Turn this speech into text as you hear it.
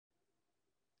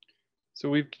So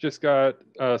we've just got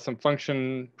some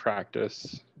function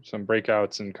practice, some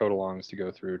breakouts and code-alongs to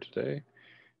go through today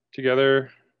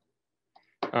together.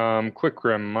 Quick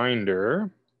reminder,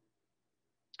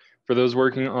 for those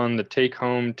working on the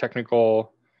take-home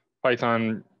technical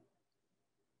Python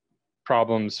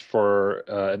problems for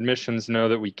admissions, know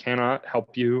that we cannot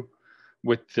help you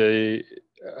with the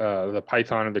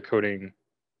Python or the coding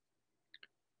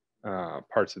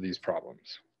parts of these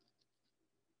problems.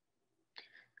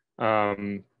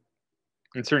 In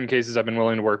certain cases, I've been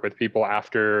willing to work with people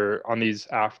after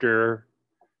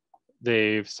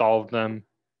they've solved them.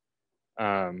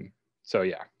 So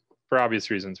yeah, for obvious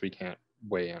reasons, we can't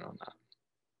weigh in on that.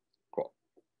 Cool.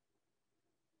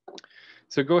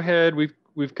 So go ahead.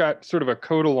 We've got sort of a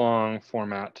code along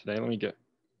format today. Let me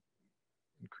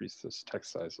increase this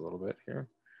text size a little bit here.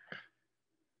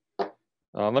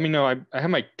 Let me know. I have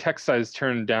my text size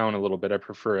turned down a little bit. I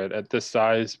prefer it at this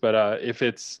size, but if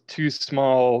it's too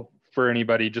small for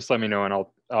anybody, just let me know and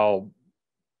I'll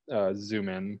zoom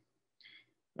in.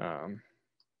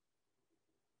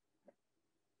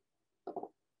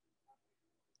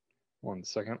 One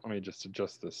second. Let me just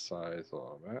adjust this size a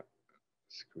little bit.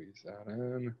 Squeeze that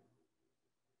in.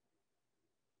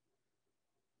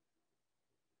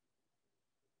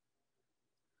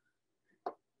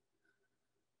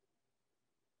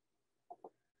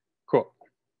 Cool.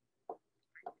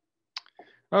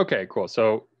 Okay, cool.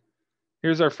 So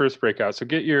here's our first breakout. So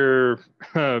get your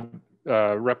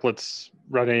replets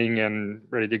running and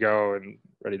ready to go and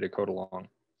ready to code along.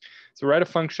 So write a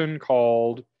function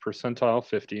called percentile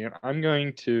 50, and I'm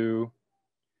going to,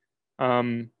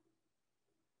 I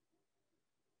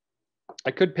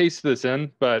could paste this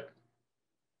in, but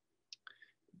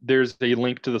there's a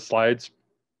link to the slides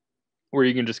where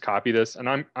you can just copy this, and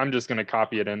I'm just going to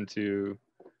copy it into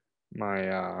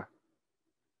my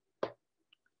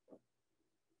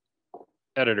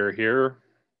editor here,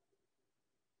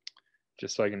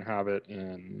 just so I can have it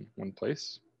in one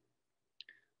place.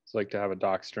 So I like to have a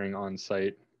doc string on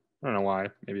site. I don't know why.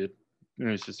 Maybe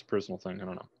it's just a personal thing. I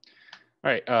don't know.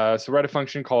 All right. So write a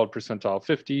function called percentile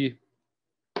 50.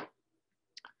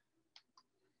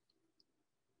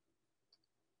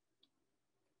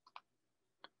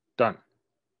 Done.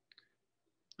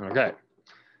 Okay.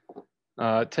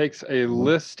 It takes a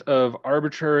list of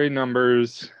arbitrary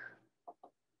numbers.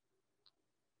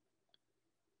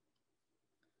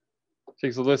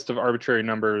 Takes a list of arbitrary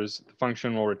numbers. The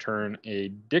function will return a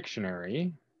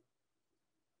dictionary.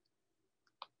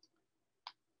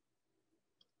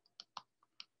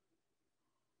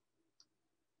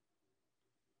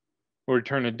 We'll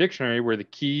return a dictionary where the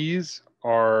keys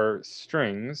are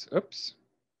strings. Oops.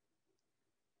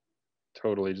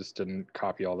 Totally just didn't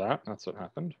copy all that. That's what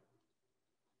happened.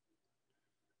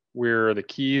 Where are the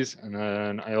keys? And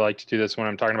then I like to do this when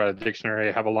I'm talking about a dictionary.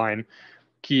 I have a line.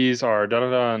 Keys are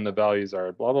da-da-da, and the values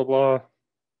are blah, blah, blah.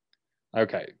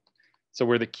 Okay. So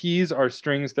where the keys are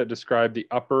strings that describe the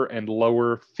upper and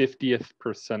lower 50th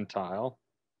percentile.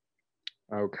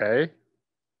 Okay.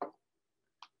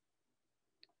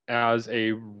 As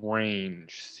a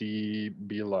range, see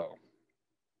below.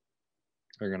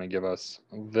 They're going to give us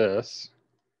this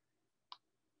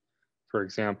for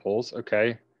examples.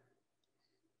 Okay.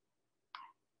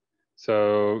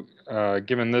 So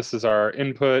given this is our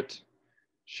input,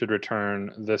 should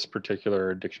return this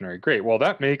particular dictionary. Great. Well,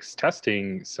 that makes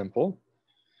testing simple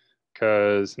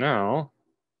because now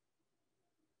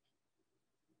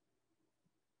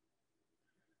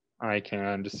I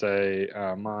can just say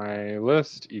my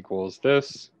list equals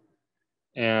this,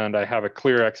 and I have a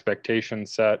clear expectation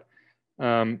set.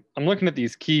 I'm looking at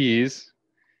these keys,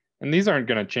 and these aren't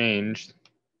going to change.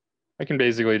 I can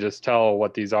basically just tell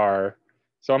what these are.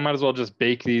 So I might as well just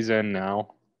bake these in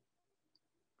now.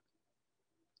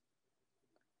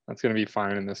 That's going to be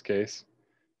fine in this case.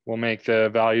 We'll make the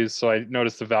values. So I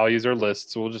notice the values are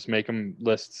lists. So we'll just make them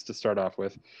lists to start off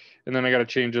with. And then I got to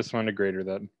change this one to greater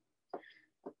than.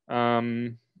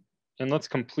 And let's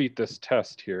complete this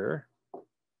test here.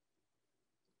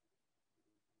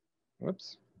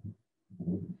 Whoops.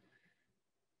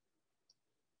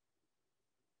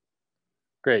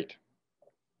 Great.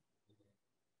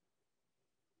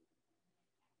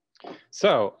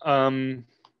 So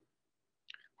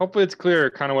hopefully it's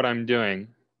clear kind of what I'm doing.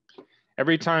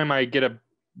 Every time I get a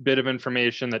bit of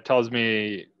information that tells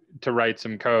me to write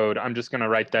some code, I'm just going to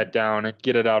write that down and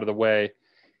get it out of the way.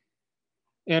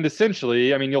 And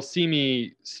essentially, I mean, you'll see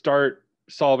me start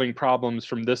solving problems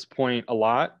from this point a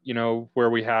lot, you know,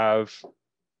 where we have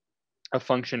a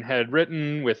function head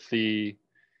written with the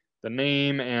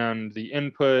name and the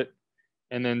input,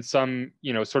 and then some,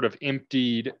 you know, sort of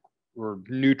emptied or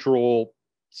neutral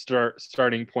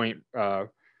starting point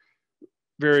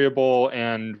variable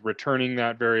and returning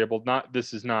that variable.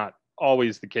 This is not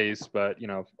always the case, but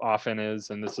often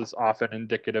is, and this is often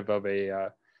indicative of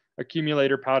a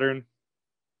accumulator pattern.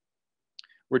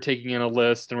 We're taking in a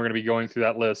list and we're going to be going through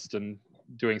that list and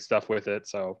doing stuff with it.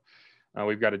 So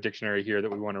we've got a dictionary here that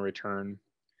we want to return.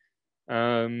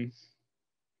 Then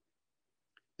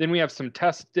we have some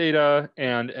test data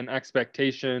and an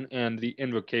expectation and the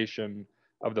invocation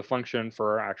of the function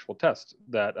for our actual test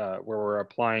that where we're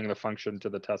applying the function to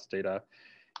the test data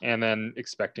and then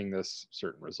expecting this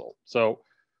certain result. So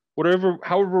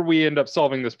however we end up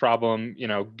solving this problem,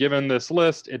 given this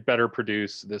list, it better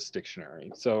produce this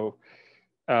dictionary. So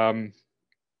our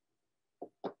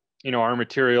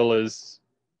material is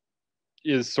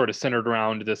sort of centered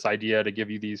around this idea to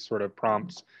give you these sort of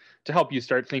prompts to help you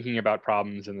start thinking about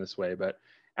problems in this way. But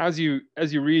as you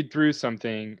read through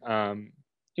something,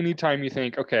 anytime you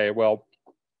think, okay, well,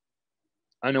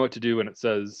 I know what to do when it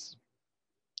says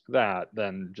that,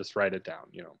 then just write it down,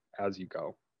 as you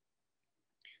go.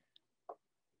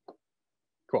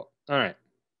 Cool. All right.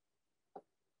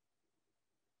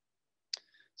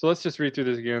 So let's just read through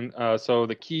this again. So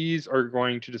the keys are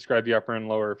going to describe the upper and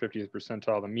lower 50th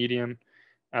percentile, the median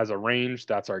as a range.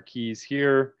 That's our keys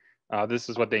here. This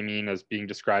is what they mean as being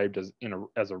described as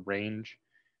as a range,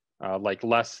 like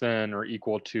less than or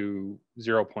equal to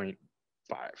 0.5.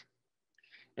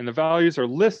 And the values are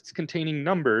lists containing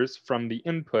numbers from the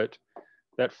input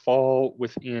that fall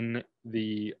within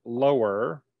the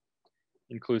lower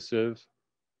inclusive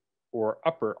or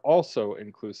upper also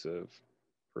inclusive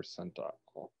percentile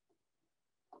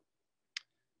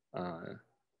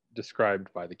described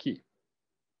by the key.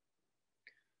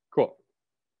 Cool.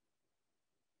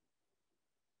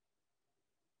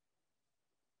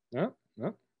 No.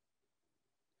 I'm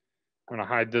gonna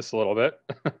hide this a little bit.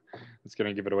 It's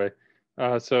gonna give it away.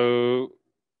 So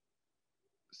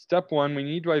step one, we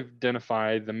need to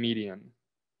identify the median.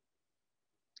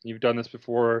 You've done this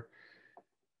before.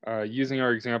 Using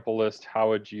our example list, how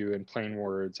would you, in plain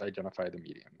words, identify the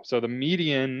median? So the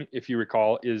median, if you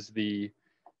recall, is the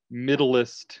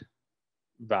middleist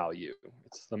value.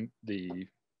 It's the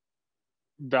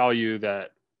value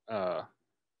that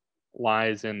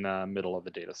lies in the middle of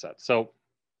the data set. So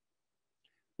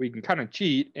we can kind of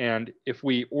cheat, and if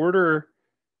we order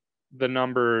the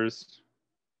numbers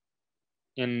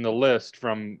in the list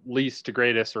from least to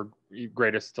greatest or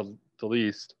greatest to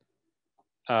least,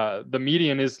 the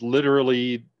median is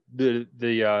literally the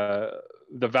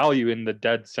value in the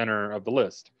dead center of the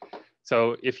list.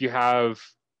 So if you have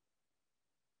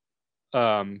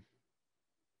if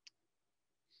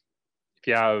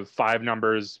you have 5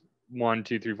 numbers, 1,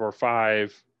 2, 3, 4,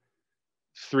 5,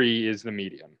 3 is the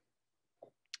median.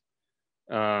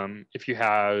 If you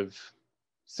have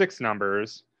 6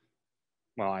 numbers,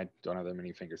 well, I don't have that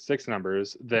many fingers, 6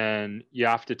 numbers, then you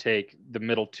have to take the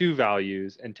middle 2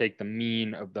 values and take the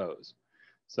mean of those.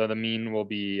 So the mean will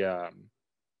be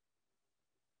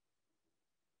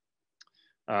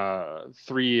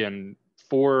 3 and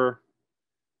 4.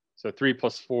 So 3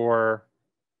 plus 4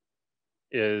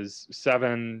 is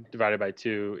 7, divided by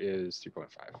 2 is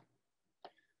 3.5.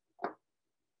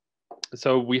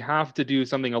 So we have to do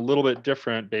something a little bit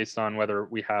different based on whether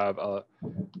we have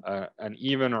an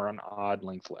even or an odd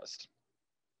linked list.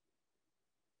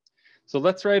 So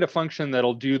let's write a function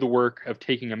that'll do the work of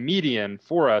taking a median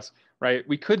for us, right?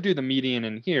 We could do the median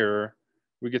in here.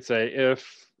 We could say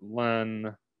if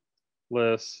len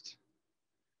list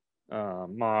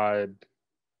mod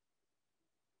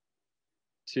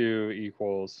 2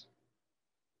 equals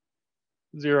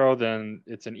 0, then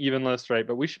it's an even list, right?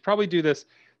 But we should probably do this.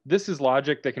 This is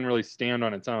logic that can really stand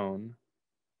on its own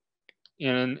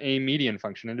in a median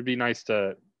function. And it'd be nice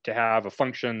to have a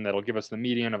function that'll give us the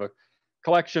median of a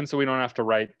collection so we don't have to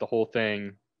write the whole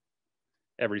thing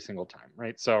every single time,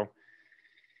 right? So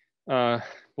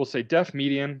we'll say def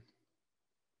median.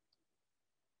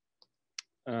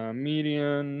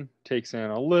 Median takes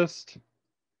in a list.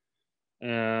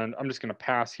 And I'm just going to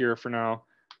pass here for now.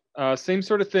 Same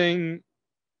sort of thing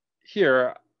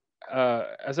here.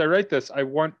 As I write this, I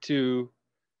want to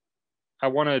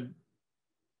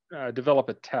develop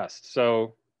a test.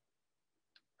 So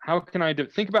how can I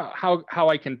think about how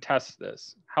I can test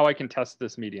this? How I can test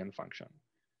this median function?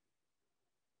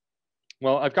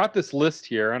 Well, I've got this list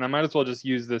here, and I might as well just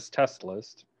use this test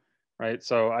list, right?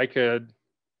 So I'll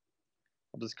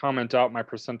just comment out my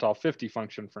percentile 50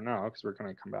 function for now, because we're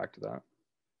going to come back to that.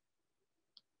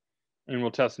 And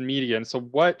we'll test median. So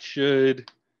what should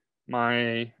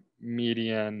my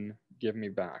median give me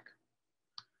back?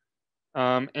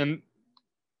 And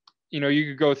you know, you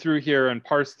could go through here and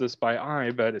parse this by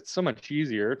eye, but it's so much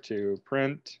easier to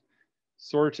print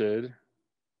sorted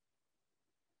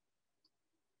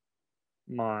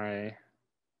my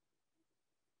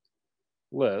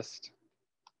list.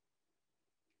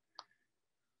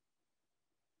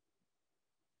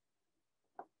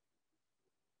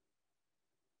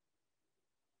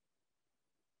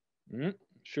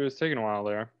 Sure is taking a while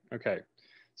there. Okay,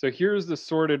 so here's the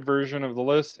sorted version of the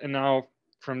list, and now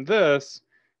from this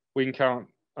we can count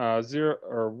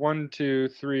 1, 2,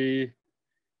 3,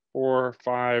 4,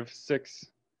 5, 6,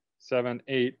 7,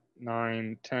 8,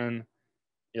 9, 10,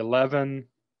 11.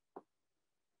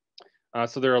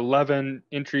 So there are 11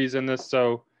 entries in this.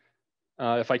 So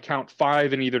if I count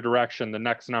 5 in either direction, the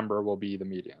next number will be the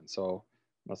median. So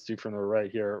let's do from the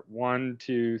right here. 1,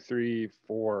 2, 3,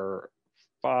 4,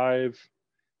 5.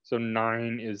 So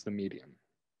 9 is the median.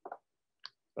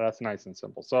 That's nice and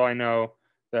simple. So I know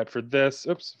that for this,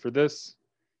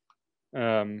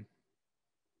 I'm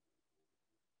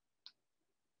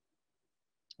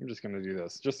just going to do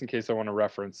this just in case I want to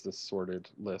reference this sorted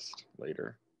list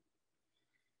later.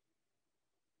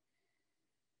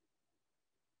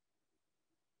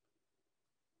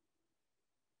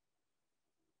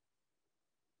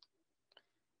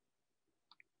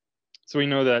 So we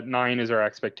know that 9 is our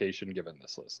expectation given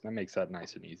this list. That makes that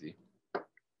nice and easy.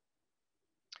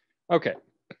 Okay.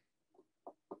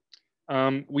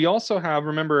 We also have,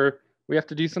 remember, we have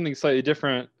to do something slightly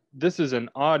different. This is an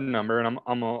odd number, and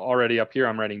I'm already up here.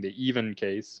 I'm writing the even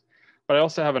case, but I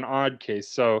also have an odd case.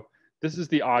 So this is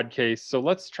the odd case. So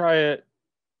let's try it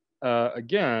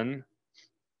again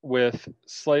with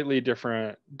slightly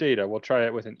different data. We'll try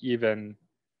it with an even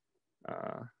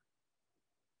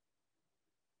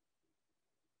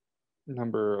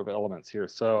number of elements here.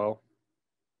 So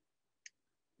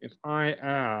if I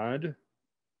add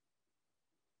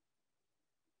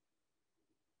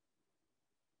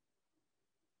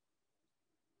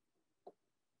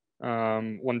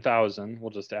 1,000,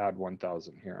 we'll just add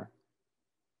 1,000 here.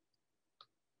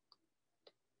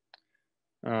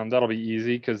 That'll be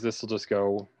easy because this will just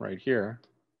go right here.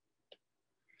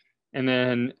 And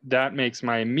then that makes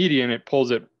my median, it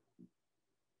pulls it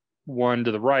 1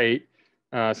 to the right.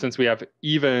 Since we have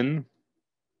even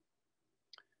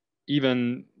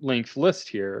length list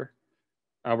here,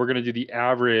 we're going to do the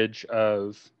average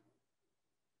of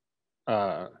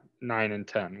 9 and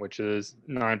 10, which is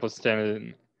 9 plus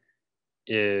 10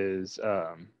 is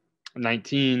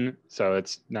 19, so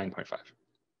it's 9.5.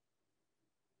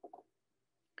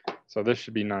 So this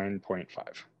should be 9.5.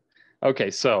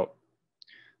 Okay, so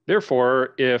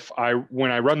therefore,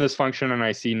 when I run this function and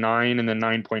I see 9 and then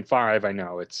 9.5, I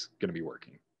know it's going to be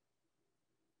working.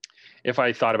 If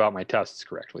I thought about my tests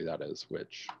correctly, that is,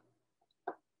 which,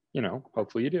 you know,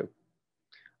 hopefully you do.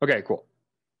 Okay, cool.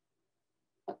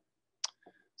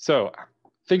 So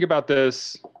think about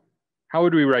this. How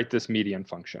would we write this median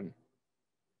function?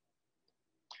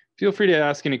 Feel free to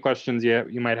ask any questions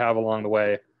you might have along the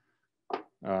way.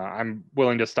 I'm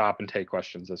willing to stop and take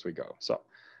questions as we go. So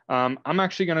I'm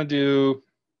actually going to do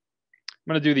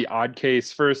the odd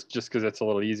case first, just because it's a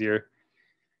little easier.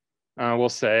 We'll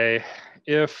say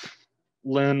if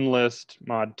len list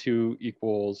mod 2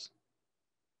 equals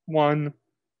 1,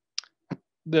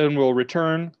 then we'll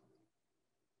return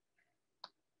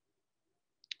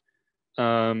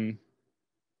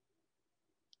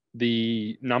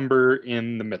the number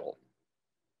in the middle.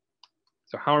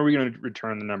 So how are we going to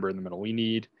return the number in the middle? We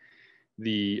need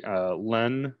the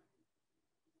len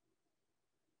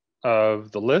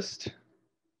of the list,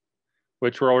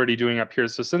 which we're already doing up here.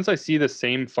 So since I see the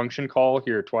same function call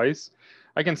here twice,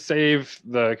 I can save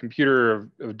the computer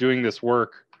of doing this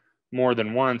work more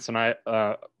than once. And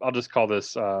I'll just call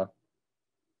this I'll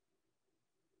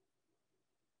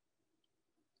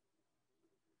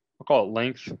call it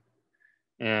length,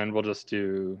 and we'll just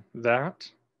do that.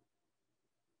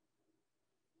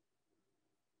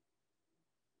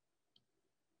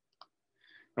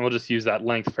 And we'll just use that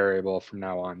length variable from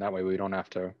now on. That way we don't have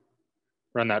to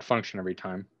run that function every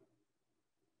time.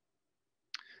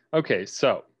 Okay,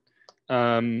 so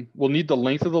we'll need the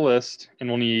length of the list, and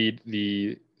we'll need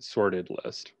the sorted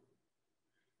list.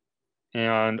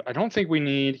 And I don't think we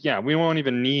need, we won't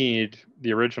even need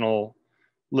the original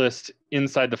list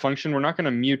inside the function. We're not going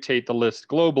to mutate the list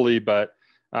globally, but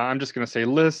I'm just going to say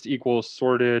list equals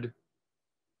sorted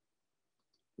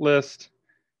list,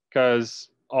 because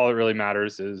all it really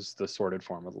matters is the sorted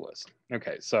form of the list.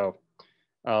 Okay, so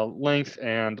length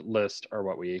and list are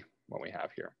what we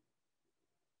have here.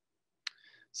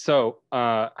 So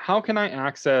how can I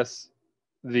access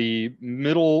the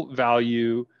middle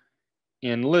value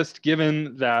in list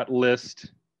given that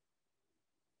list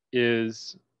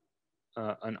is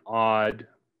an odd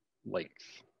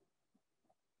length.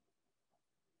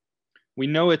 We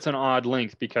know it's an odd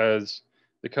length because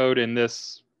the code in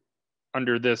this,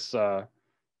 under this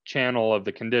channel of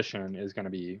the condition, is going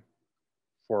to be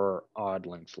for odd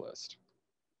length list.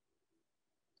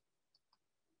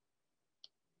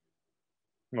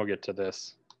 We'll get to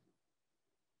this.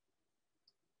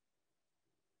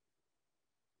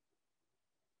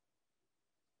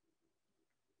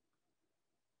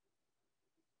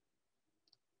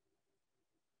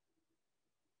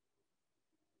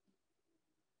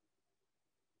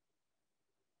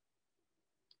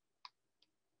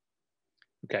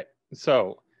 Okay,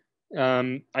 so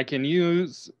I can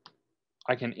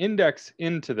index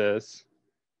into this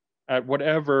at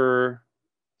whatever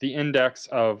the index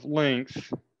of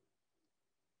length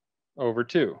over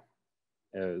 2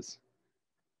 is,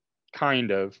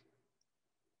 kind of.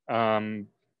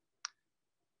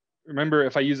 Remember,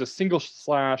 if I use a single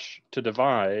slash to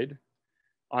divide,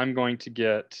 I'm going to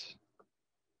get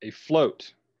a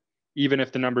float, even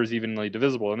if the number is evenly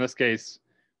divisible. In this case,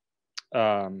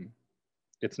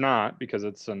 it's not, because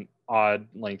it's an odd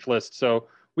length list. So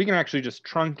we can actually just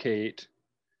truncate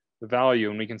the value,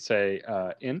 and we can say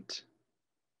int.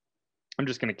 I'm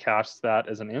just going to cast that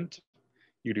as an int.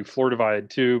 You do floor divide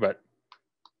too, but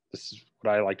this is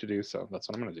what I like to do, so that's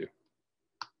what I'm going to do.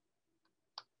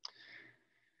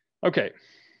 Okay,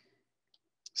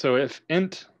 so if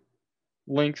int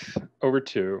length over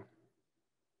 2,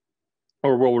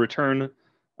 or we'll return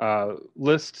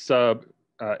list sub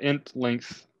int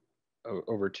length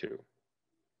over 2.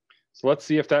 So let's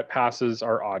see if that passes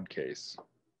our odd case.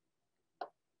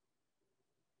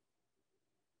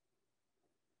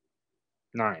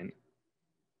 Nine.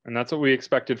 And that's what we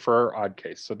expected for our odd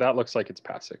case. So that looks like it's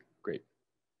passing. Great.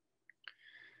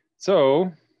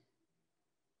 So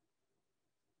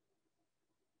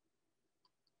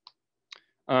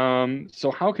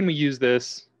how can we use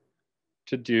this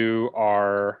to do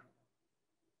our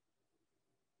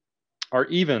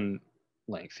even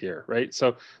length here, right?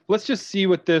 So let's just see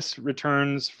what this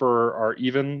returns for our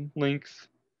even length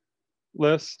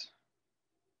list.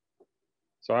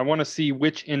 So I want to see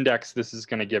which index this is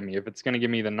going to give me, if it's going to give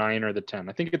me the 9 or the 10.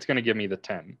 I think it's going to give me the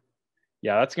 10.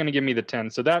 Yeah, that's going to give me the 10.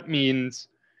 So that means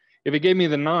if it gave me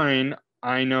the 9,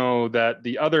 I know that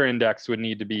the other index would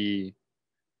need to be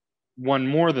one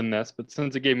more than this. But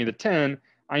since it gave me the 10,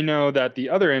 I know that the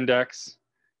other index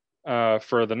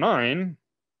for the 9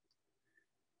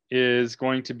 is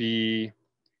going to be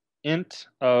int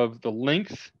of the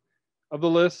length of the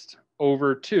list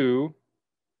over 2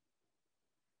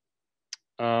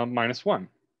 minus 1.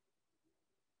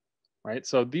 Right?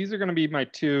 So these are going to be my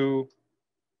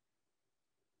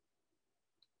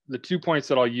the 2 points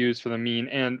that I'll use for the mean.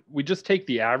 And we just take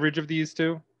the average of these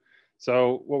two.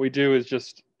 So what we do is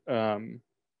just add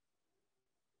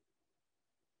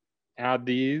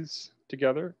these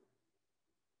together.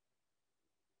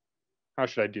 How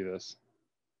should I do this?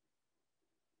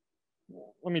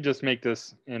 Let me just make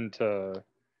this into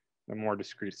the more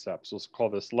discrete steps. Let's call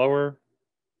this lower.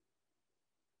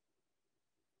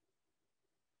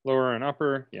 Lower and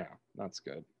upper. Yeah, that's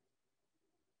good.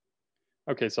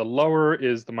 Okay, so lower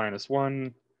is the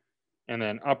 -1, and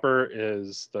then upper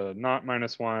is the not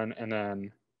 -1, and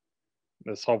then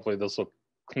this, hopefully this will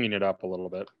clean it up a little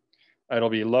bit. It'll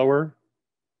be lower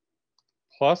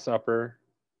plus upper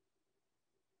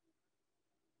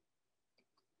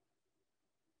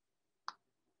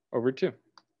over 2.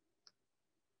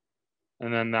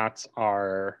 And then that's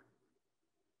our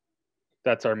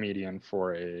median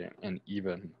for an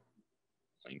even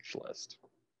length list.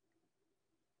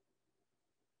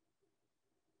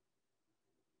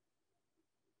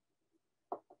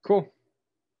 Cool.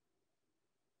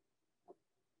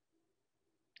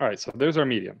 All right, so there's our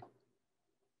median.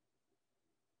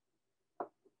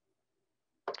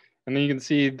 And then you can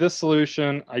see this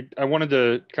solution, I wanted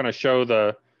to kind of show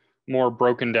the more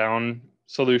broken down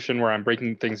solution where I'm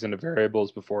breaking things into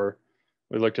variables before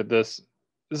we looked at this.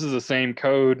 This is the same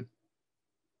code,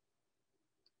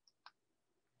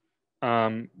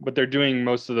 but they're doing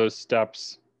most of those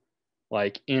steps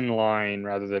like in line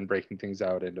rather than breaking things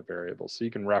out into variables. So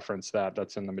you can reference that,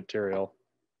 that's in the material.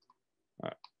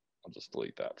 I'll just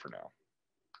delete that for now.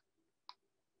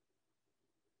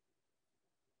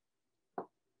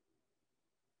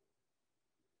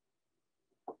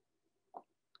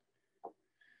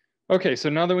 Okay, so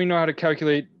now that we know how to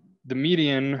calculate the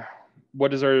median,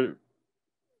 what does our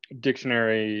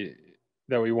dictionary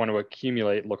that we want to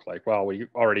accumulate look like? Well, we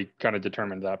already kind of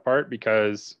determined that part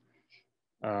because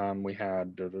we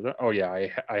had, oh yeah,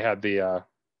 I had the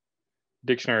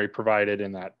dictionary provided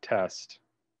in that test.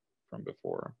 from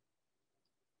before.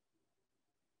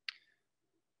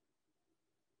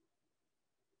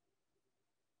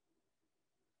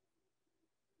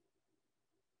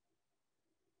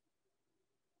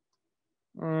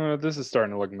 This is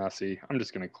starting to look messy. I'm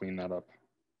just going to clean that up.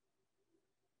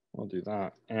 We'll do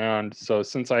that. And so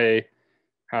since I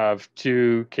have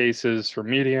 2 cases for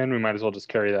median, we might as well just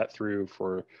carry that through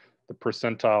for the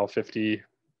percentile 50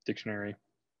 dictionary.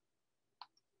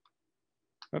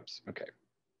 Oops, okay.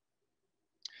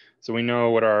 So we know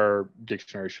what our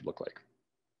dictionary should look like.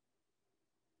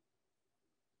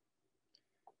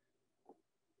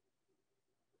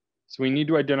 So we need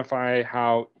to identify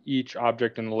how each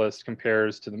object in the list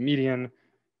compares to the median,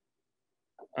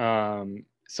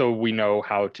 so we know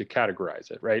how to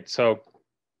categorize it, right? So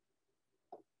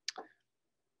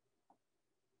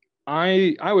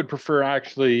I would prefer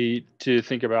actually to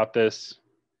think about this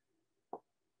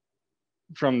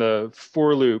from the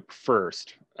for loop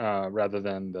first, rather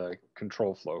than the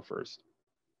control flow first.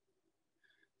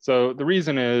 So the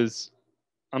reason is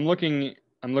I'm looking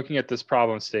at this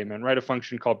problem statement, write a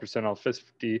function called percentile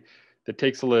 50 that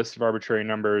takes a list of arbitrary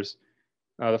numbers.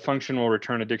 The function will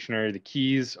return a dictionary. The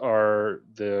keys are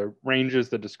the ranges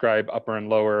that describe upper and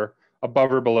lower,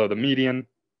 above or below the median.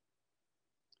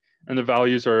 And the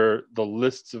values are the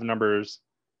lists of numbers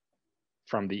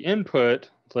from the input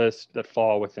list that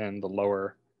fall within the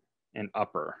lower and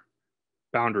upper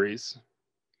boundaries.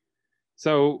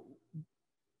 So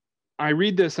I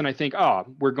read this and I think,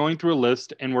 we're going through a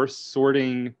list and we're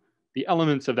sorting the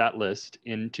elements of that list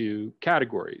into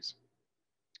categories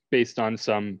based on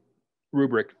some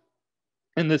rubric.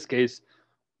 In this case,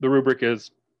 the rubric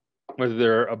is whether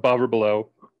they're above or below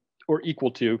or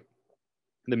equal to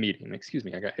the median. Excuse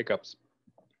me, I got hiccups.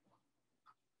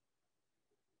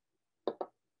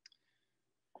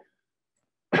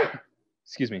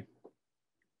 Excuse me.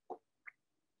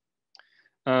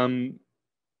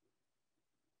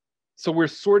 So we're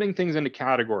sorting things into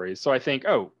categories. So I think,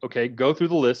 okay, go through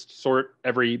the list, sort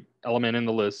every element in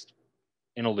the list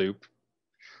in a loop.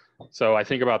 So I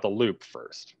think about the loop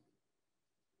first.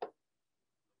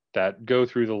 That go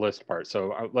through the list part.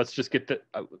 So let's just get the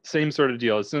same sort of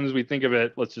deal. As soon as we think of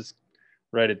it, let's just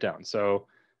write it down. So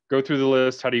go through the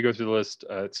list. How do you go through the list?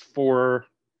 It's for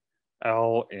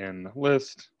L in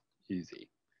list, easy.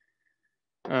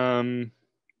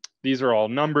 These are all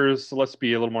numbers. So let's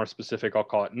be a little more specific. I'll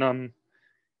call it num.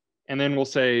 And then we'll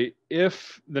say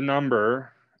if the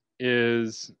number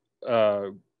is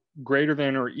greater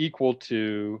than or equal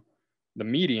to the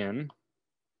median.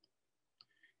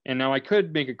 And now I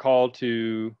could make a call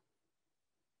to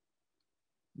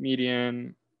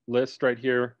median list right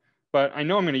here, but I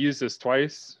know I'm going to use this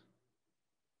twice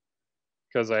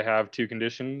because I have 2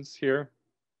 conditions here.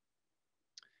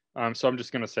 So I'm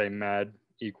just going to say med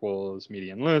equals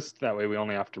median list. That way we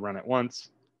only have to run it once.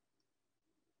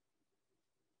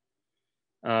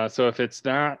 So if it's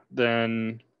that,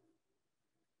 then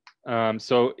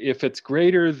so if it's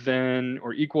greater than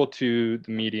or equal to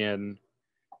the median,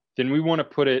 then we want to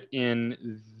put it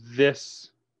in this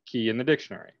key in the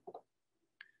dictionary.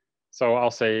 So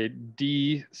I'll say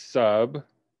d sub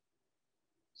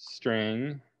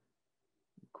string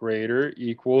greater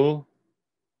equal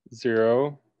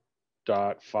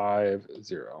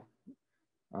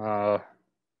 0.50.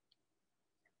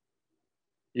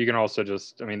 You can also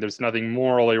just, there's nothing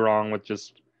morally wrong with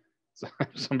just,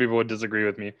 some people would disagree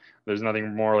with me. There's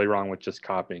nothing morally wrong with just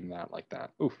copying that like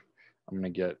that. Oof, I'm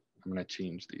going to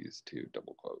change these to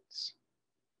double quotes.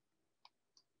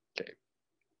 Okay.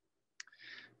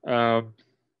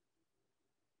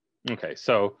 Okay,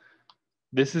 so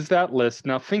this is that list.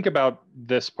 Now think about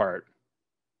this part.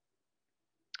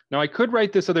 Now I could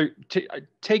write this other,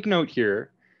 take note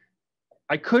here.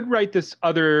 I could write this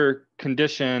other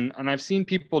condition, and I've seen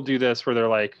people do this where they're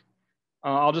like,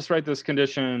 I'll just write this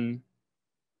condition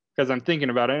because I'm thinking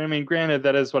about it. Granted,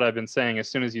 that is what I've been saying as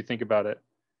soon as you think about it.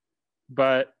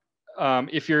 But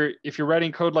if you're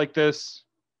writing code like this,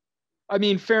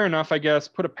 fair enough, I guess.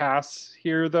 Put a pass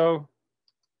here, though.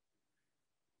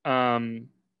 If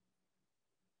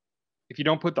you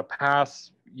don't put the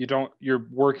pass, you're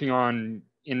working on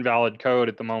invalid code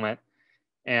at the moment,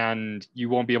 and you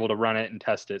won't be able to run it and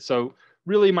test it. So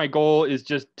really my goal is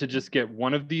just to get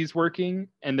one of these working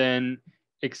and then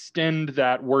extend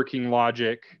that working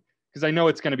logic, because I know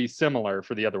it's going to be similar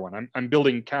for the other one. I'm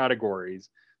building categories.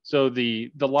 So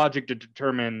the logic to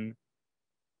determine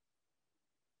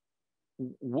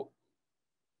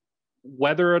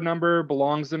whether a number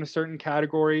belongs in a certain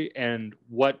category and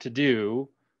what to do,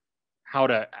 how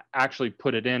to actually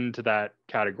put it into that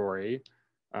category,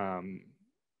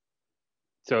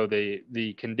 So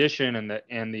the condition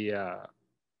and the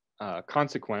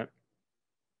consequent,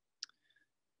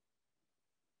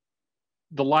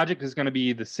 the logic is going to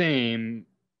be the same,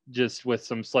 just with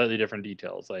some slightly different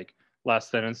details, like less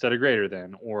than instead of greater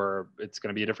than, or it's going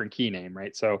to be a different key name,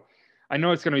 right? So I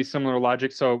know it's going to be similar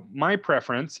logic. So my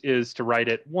preference is to write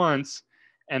it once,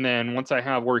 and then once I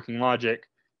have working logic,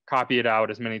 copy it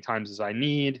out as many times as I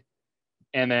need,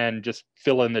 and then just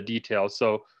fill in the details.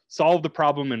 So solve the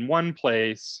problem in one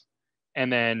place,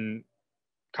 and then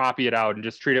copy it out and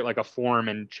just treat it like a form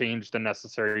and change the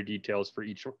necessary details for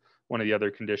each one of the other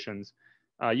conditions.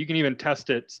 You can even test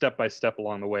it step by step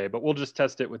along the way, but we'll just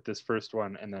test it with this first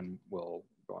one and then we'll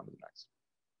go on to the next.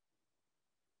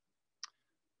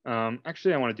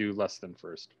 Actually, I want to do less than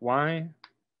first. Why?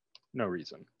 No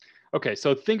reason. Okay,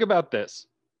 so think about this.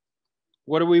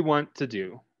 What do we want to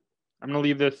do? I'm going to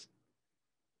leave this.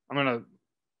 I'm going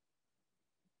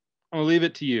to leave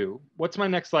it to you. What's my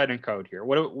next slide in code here?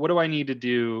 What do I need to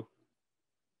do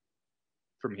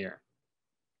from here?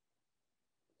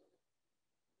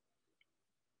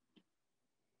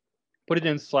 Put it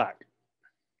in Slack.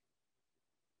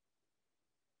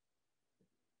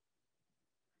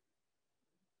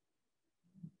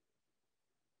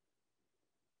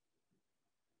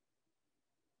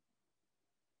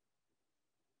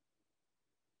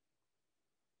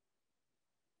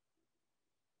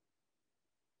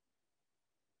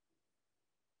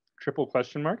 Triple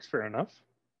question marks, fair enough.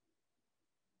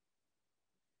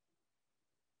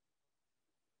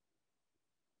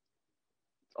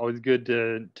 It's always good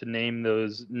to name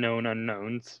those known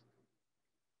unknowns.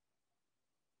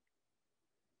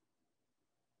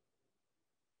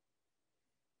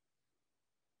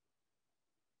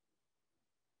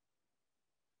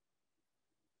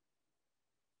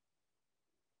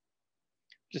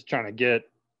 Just trying to get.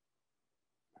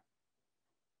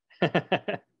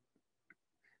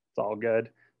 It's all good.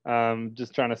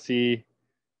 Just trying to see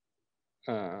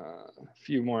a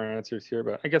few more answers here,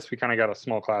 but I guess we kind of got a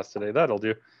small class today. That'll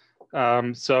do.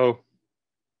 So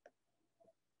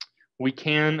we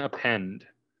can append.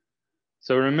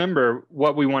 So remember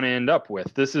what we want to end up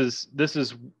with. This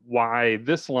is why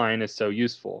this line is so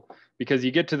useful, because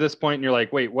you get to this point and you're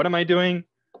like, wait, what am I doing?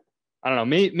 I don't know.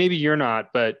 Maybe you're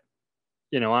not, but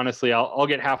honestly, I'll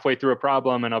get halfway through a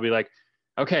problem and I'll be like,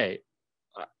 okay,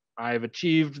 I've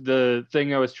achieved the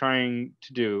thing I was trying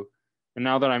to do, and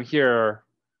now that I'm here,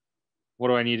 what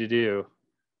do I need to do?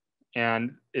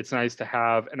 And it's nice to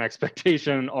have an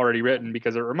expectation already written,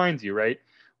 because it reminds you, right?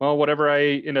 Well, whatever I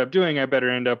end up doing, I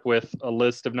better end up with a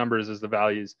list of numbers as the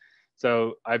values.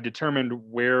 So I've determined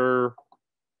where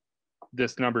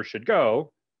this number should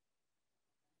go.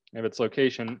 If it's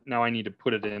location, now I need to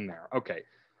put it in there. Okay,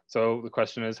 so the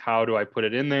question is, how do I put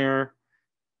it in there?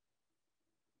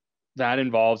 That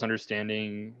involves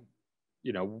understanding,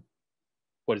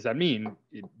 what does that mean?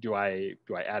 Do I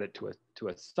add it to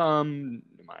a sum?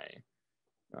 Am I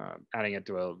adding it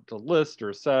to a list or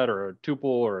a set or a tuple,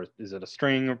 or is it a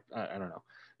string? I don't know.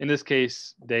 In this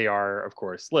case, they are, of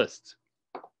course, lists.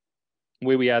 The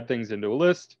way we add things into a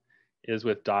list is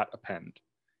with .append.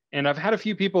 And I've had a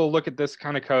few people look at this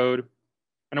kind of code,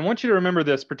 and I want you to remember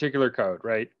this particular code,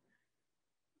 right?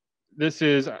 This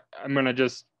is,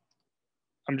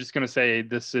 I'm just going to say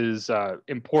this is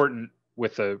important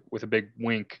with a big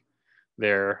wink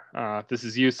there. This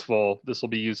is useful. This will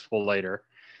be useful later.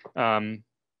 Because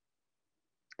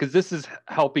this is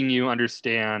helping you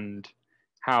understand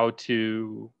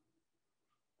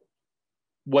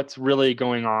what's really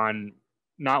going on,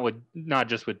 not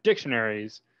just with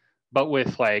dictionaries, but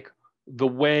with like the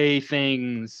way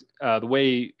things, the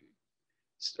way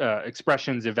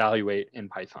expressions evaluate in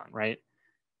Python, right?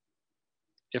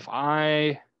 If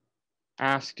I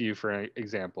asked you, for an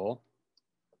example,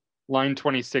 line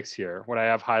 26 here, what I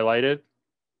have highlighted,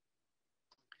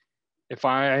 if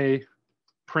I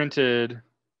printed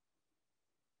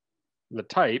the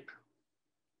type,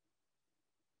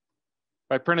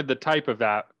 if I printed the type of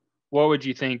that, what would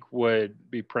you think would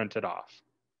be printed off?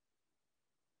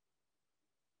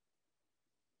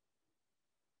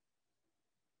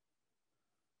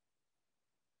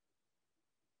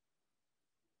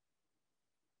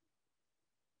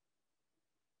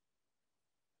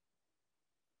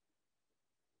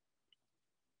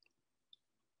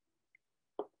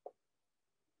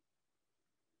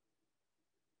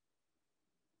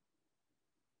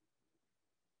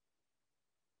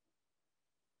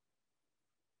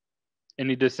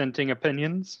 Any dissenting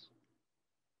opinions?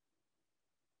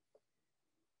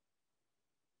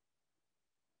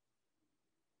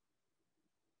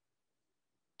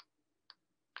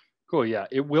 Cool, yeah,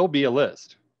 it will be a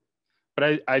list.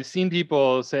 But I've seen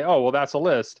people say, oh, well, that's a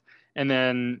list. And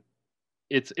then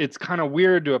it's kind of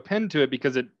weird to append to it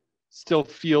because it still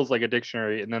feels like a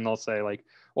dictionary. And then they'll say like,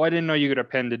 well, I didn't know you could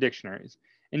append to dictionaries.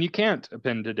 And you can't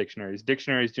append to dictionaries.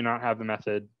 Dictionaries do not have the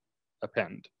method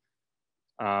append,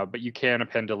 but you can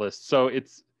append to lists. So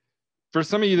it's, for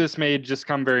some of you, this may just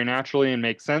come very naturally and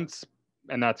make sense.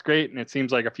 And that's great. And it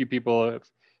seems like a few people have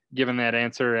given that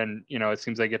answer, and it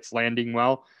seems like it's landing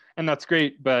well, and that's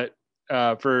great. But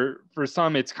for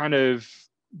some, it's kind of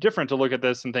different to look at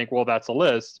this and think, well, that's a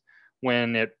list,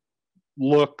 when it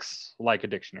looks like a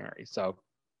dictionary. So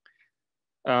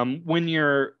when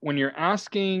you're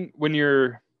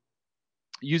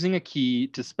using a key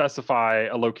to specify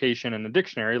a location in the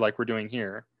dictionary, like we're doing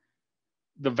here,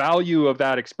 the value of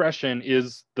that expression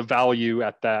is the value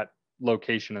at that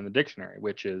location in the dictionary,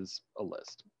 which is a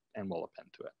list, and we'll append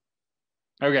to it.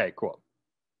 Okay, cool.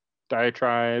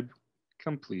 Diatribe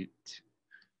complete.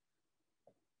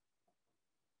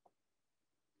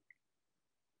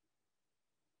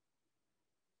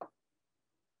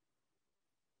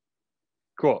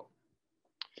 Cool.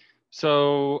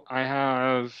 So I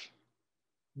have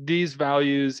these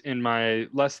values in my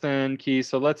less than key.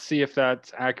 So let's see if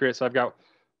that's accurate. So I've got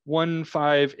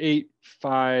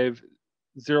 1585,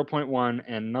 0.1,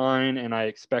 and 9, and I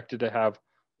expected to have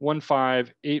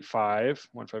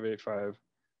 1585,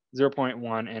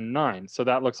 0.1, and 9. So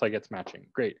that looks like it's matching.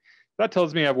 Great. That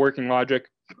tells me I have working logic.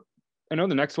 I know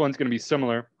the next one's going to be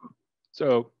similar.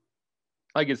 So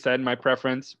like I said, my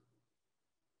preference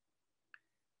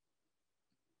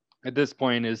at this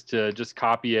point is to just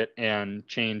copy it and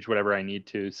change whatever I need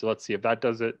to. So let's see if that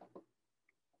does it.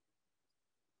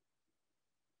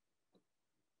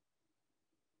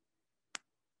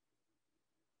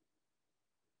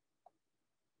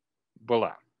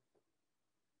 Voila.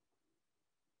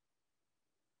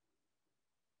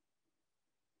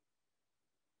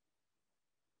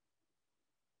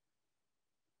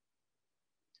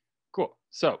 Cool.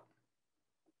 So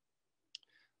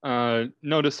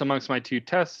notice amongst my two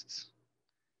tests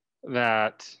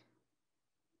that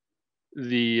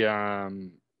the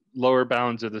lower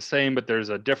bounds are the same, but there's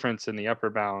a difference in the upper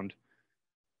bound.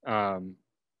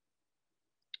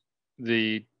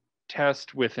 The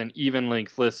test with an even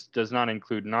length list does not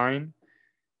include 9,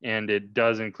 and it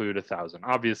does include 1,000.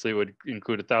 Obviously, it would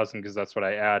include 1,000 because that's what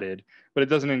I added, but it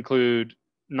doesn't include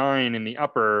 9 in the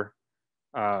upper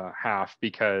half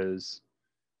because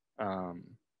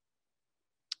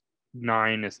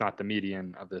 9 is not the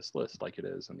median of this list like it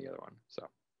is in the other one. So,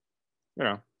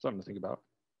 something to think about.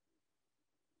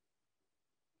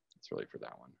 It's really for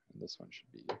that one. And this one should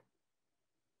be.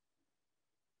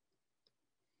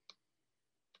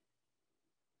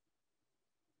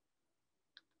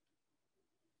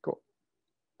 Cool.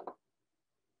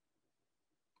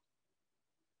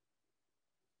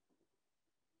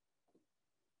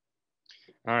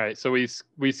 All right, so we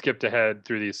skipped ahead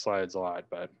through these slides a lot,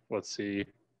 but let's see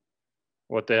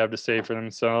what they have to say for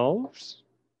themselves.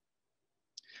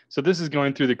 So this is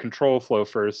going through the control flow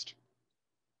first.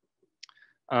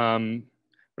 But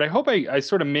I hope I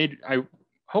sort of made, I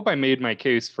hope I made my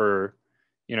case for,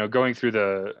 going through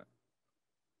the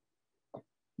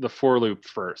for loop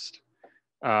first.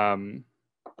 And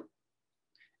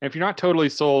if you're not totally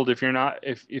sold, if you're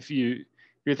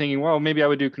thinking, well, maybe I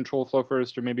would do control flow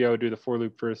first, or maybe I would do the for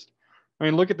loop first. I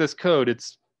mean, look at this code.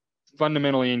 It's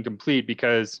fundamentally incomplete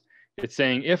because it's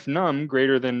saying if num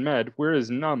greater than med. Where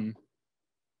is num?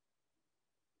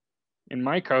 In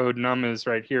my code, num is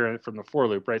right here from the for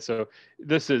loop, right? So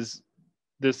this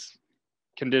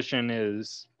condition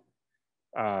is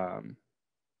sort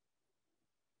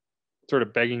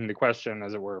of begging the question,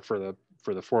 as it were, for the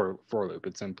for loop.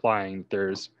 It's implying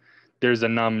there's a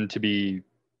num to be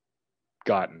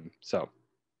gotten. So,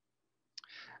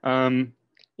 and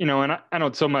I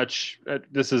don't so much.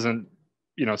 This isn't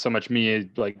so much me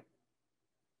like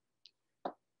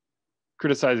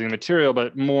criticizing the material,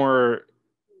 but more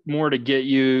to get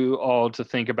you all to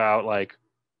think about like,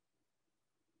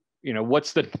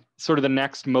 what's the sort of the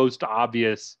next most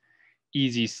obvious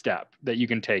easy step that you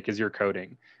can take as you're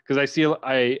coding. Because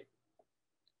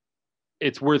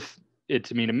it's worth it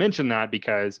to me to mention that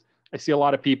because I see a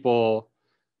lot of people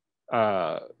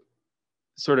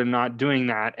sort of not doing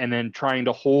that and then trying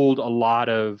to hold a lot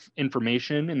of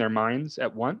information in their minds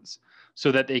at once so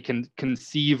that they can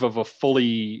conceive of a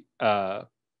fully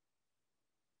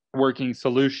working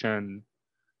solution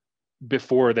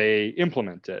before they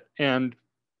implement it. And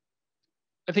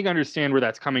I think I understand where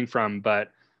that's coming from,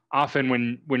 but often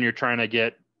when you're trying to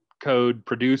get code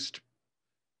produced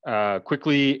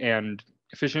quickly and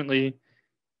efficiently,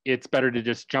 it's better to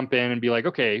just jump in and be like,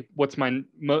 okay, what's my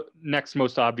next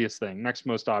most obvious thing? Next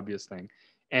most obvious thing.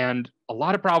 And a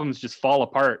lot of problems just fall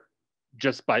apart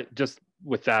just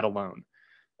with that alone.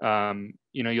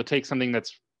 You'll take something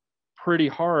that's pretty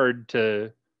hard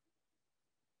to.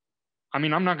 I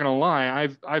mean, I'm not going to lie.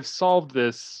 I've solved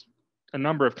this a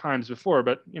number of times before,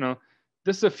 but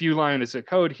this is a few lines of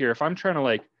code here. If I'm trying to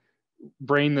like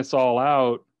brain this all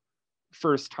out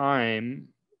first time,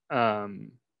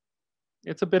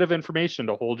 it's a bit of information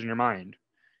to hold in your mind,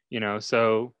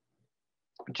 so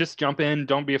just jump in.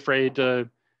 Don't be afraid to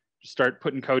start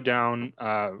putting code down.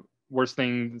 Worst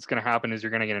thing that's going to happen is you're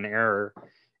going to get an error.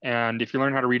 And if you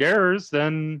learn how to read errors,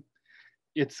 then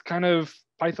it's kind of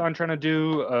Python trying to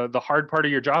do the hard part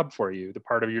of your job for you, the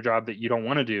part of your job that you don't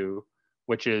want to do,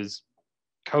 which is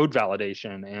code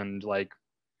validation and like,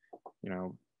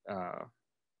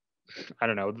 I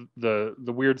don't know, the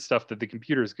weird stuff that the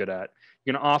computer is good at.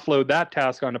 You're going to offload that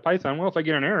task onto Python. Well, if I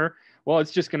get an error, well,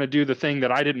 it's just going to do the thing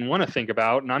that I didn't want to think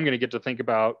about, and I'm going to get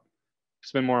to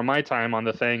spend more of my time on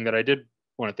the thing that I did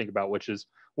want to think about, which is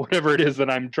whatever it is that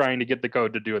I'm trying to get the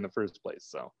code to do in the first place.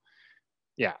 So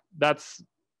yeah,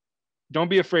 don't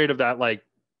be afraid of that, like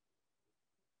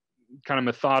kind of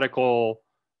methodical,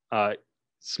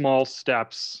 small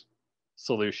steps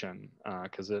solution,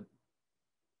 because it's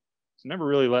never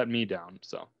really let me down.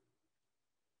 So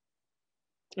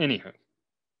anywho,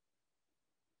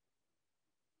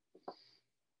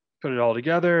 put it all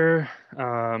together.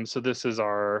 So this is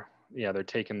they're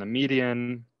taking the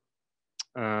median.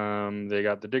 They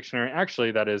got the dictionary.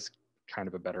 Actually, that is kind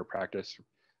of a better practice.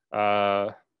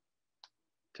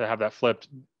 To have that flipped,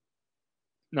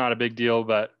 not a big deal,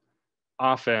 but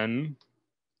often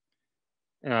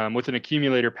with an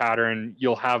accumulator pattern,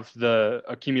 you'll have the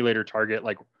accumulator target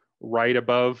like right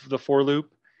above the for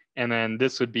loop. And then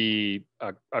this would be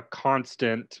a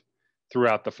constant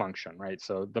throughout the function, right?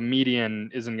 So the median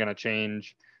isn't going to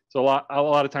change. So a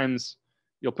lot of times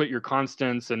you'll put your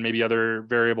constants and maybe other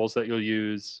variables that you'll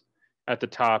use at the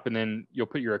top, and then you'll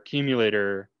put your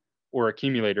accumulator or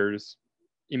accumulators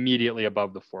immediately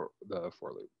above the for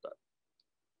loop. But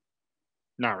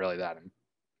not really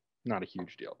not a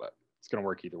huge deal, but it's going to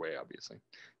work either way, obviously.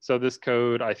 So this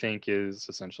code, I think, is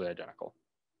essentially identical.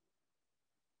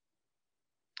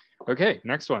 Okay,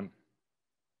 next one.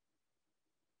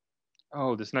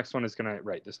 Oh, this next one is going to,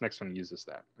 right, this next one uses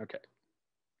that. Okay.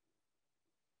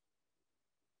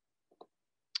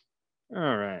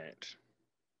 All right.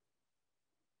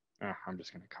 I'm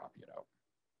just going to copy it out.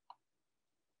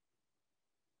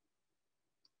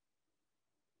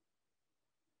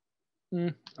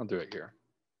 I'll do it here.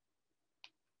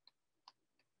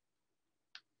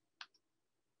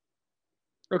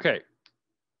 Okay.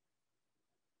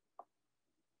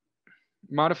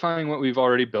 Modifying what we've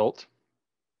already built.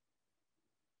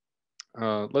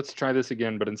 Let's try this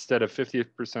again, but instead of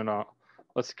 50% off,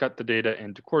 let's cut the data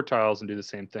into quartiles and do the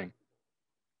same thing.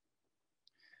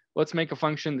 Let's make a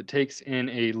function that takes in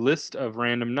a list of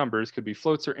random numbers, could be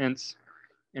floats or ints,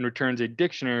 and returns a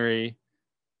dictionary,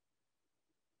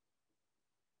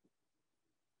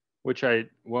 and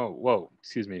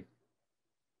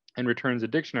returns a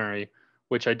dictionary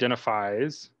which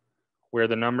identifies where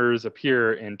the numbers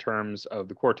appear in terms of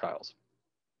the quartiles.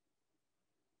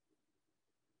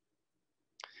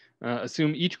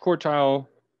 Assume each quartile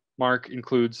mark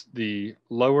includes the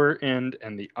lower end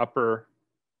and the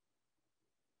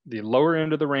lower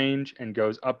end of the range and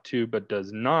goes up to, but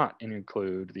does not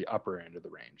include the upper end of the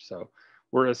range. So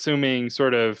we're assuming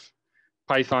sort of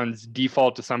Python's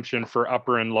default assumption for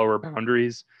upper and lower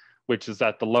boundaries, which is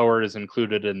that the lower is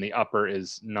included and the upper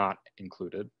is not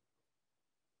included.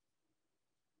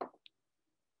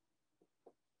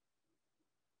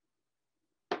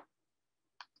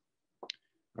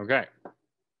 Okay.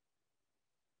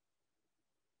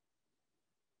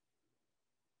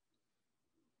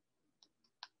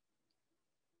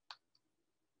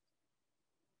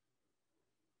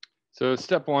 So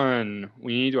step one,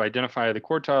 we need to identify the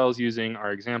quartiles using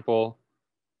our example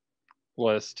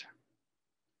list.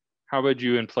 How would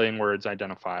you, in plain words,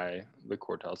 identify the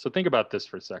quartiles? So think about this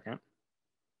for a second.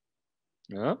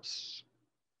 Oops.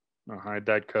 I'll hide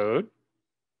that code.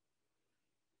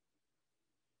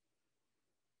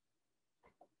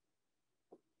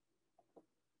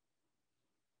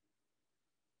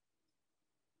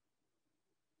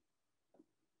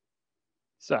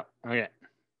 So, okay.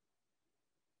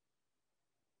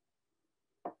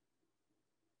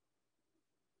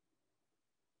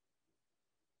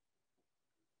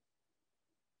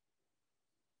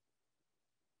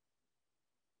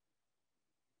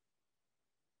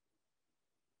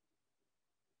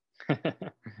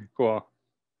 Cool.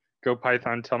 Go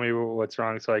Python, tell me what's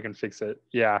wrong so I can fix it.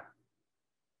 Yeah,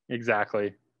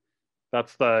 exactly.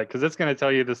 That's because it's going to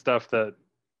tell you the stuff that,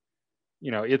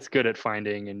 it's good at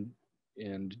finding,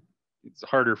 and it's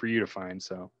harder for you to find.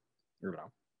 So,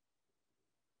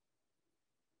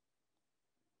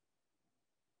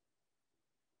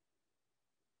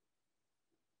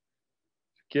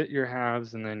 get your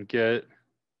halves and then get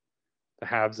the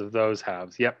halves of those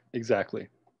halves. Yep, exactly.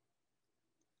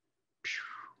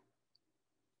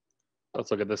 Let's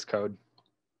look at this code.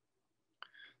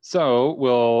 So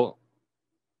we'll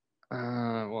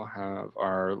have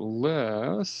our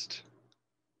list.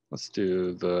 Let's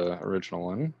do the original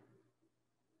one.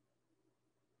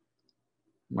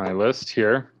 My list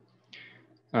here.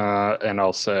 And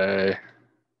I'll say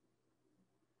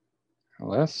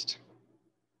list.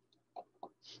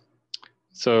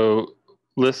 So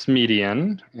list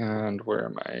median, and where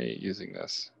am I using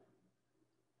this?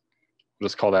 I'll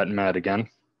just call that med again.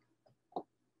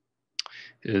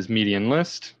 Is median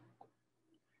list.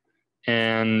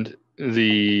 And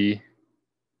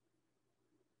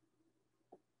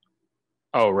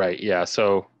oh, right, yeah.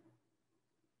 So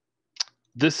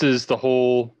this is the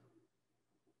whole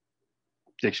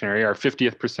dictionary, our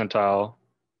 50th percentile,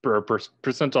 or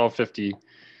percentile 50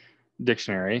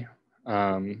 dictionary.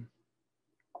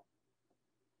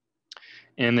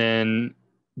 And then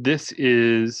this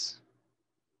is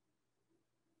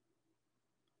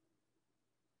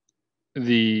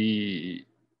the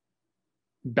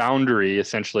boundary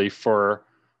essentially for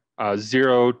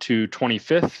 0 to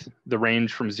 25th, the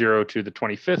range from 0 to the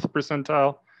 25th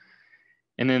percentile.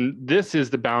 And then this is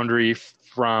the boundary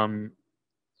from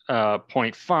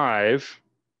 0.5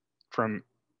 from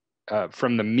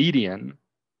the median,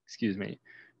 excuse me,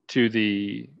 to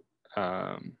the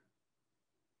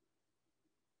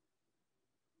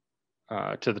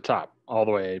top, all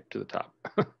the way to the top.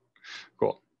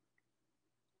 Cool.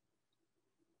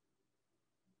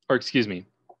 Or excuse me,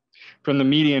 from the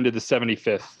median to the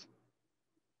 75th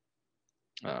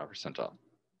percentile.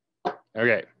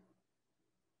 Okay.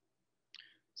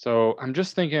 So I'm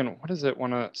just thinking, what does it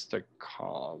want us to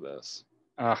call this?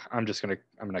 I'm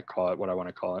gonna call it what I want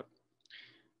to call it.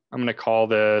 I'm gonna call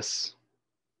this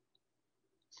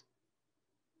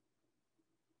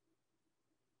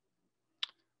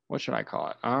what should I call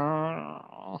it?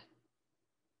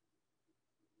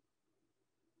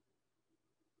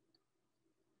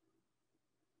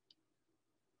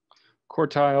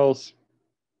 Quartiles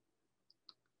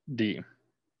D.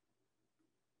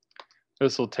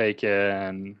 This will take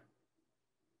in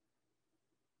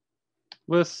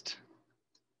list.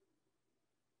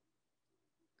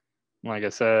 Like I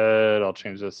said, I'll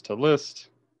change this to list.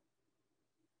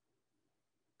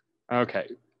 Okay.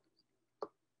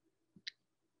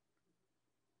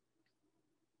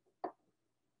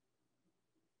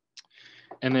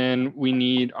 And then we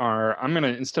need our, I'm gonna,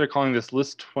 instead of calling this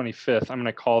list 25th, I'm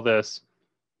gonna call this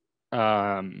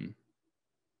Q1.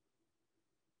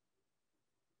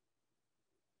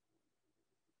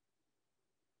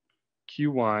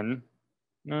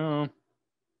 No.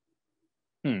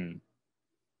 I'm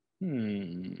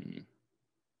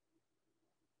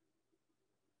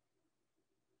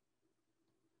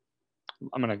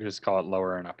gonna just call it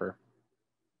lower and upper.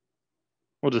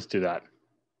 We'll just do that.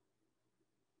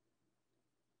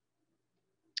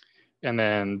 And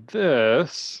then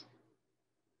this,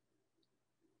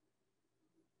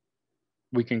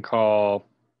 we can call,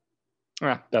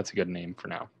 that's a good name for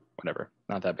now. Whatever,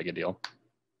 not that big a deal.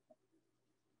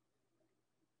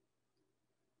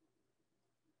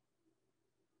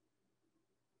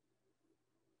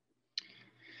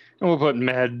 And we'll put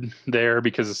med there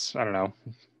because, I don't know,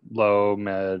 low,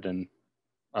 med, and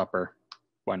upper.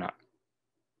 Why not?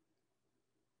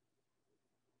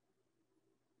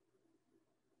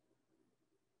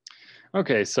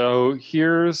 Okay, so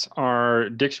here's our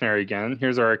dictionary again.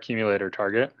 Here's our accumulator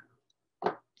target.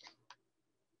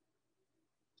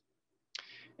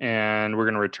 And we're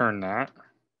going to return that.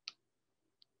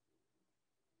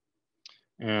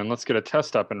 And let's get a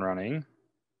test up and running.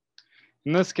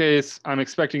 In this case, I'm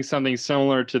expecting something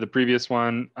similar to the previous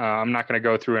one. I'm not going to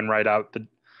go through and write out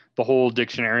the whole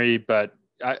dictionary, but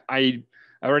I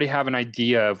already have an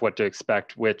idea of what to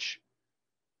expect, which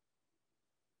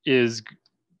is,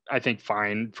 I think,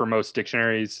 fine for most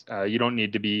dictionaries. You don't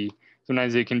need to be,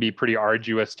 sometimes it can be pretty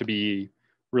arduous to be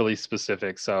really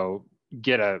specific. So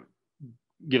get a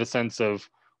sense of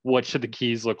what should the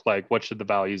keys look like, what should the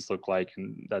values look like,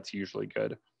 and that's usually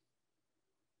good.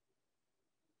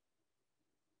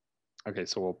 Okay,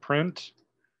 so we'll print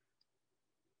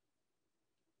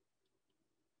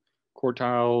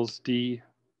quartiles D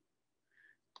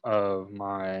of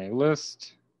my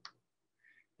list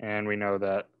And we know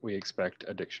that we expect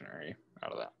a dictionary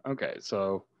out of that. Okay,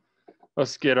 so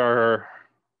let's get our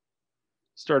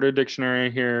starter dictionary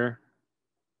here.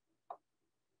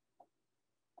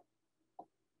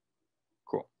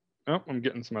 Cool. Oh, I'm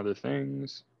getting some other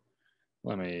things.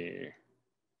 Let me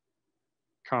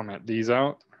comment these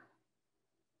out.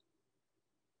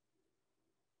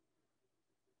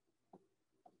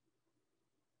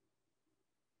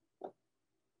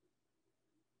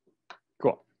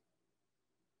 Cool.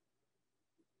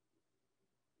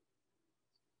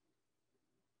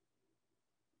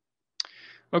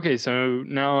 Okay, so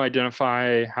now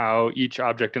identify how each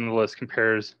object in the list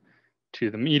compares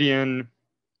to the median,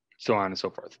 so on and so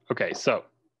forth. Okay, so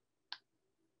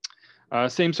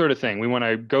same sort of thing. We want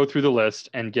to go through the list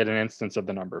and get an instance of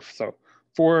the number. So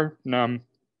for num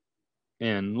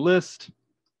in list,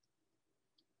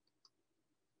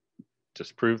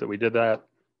 just prove that we did that.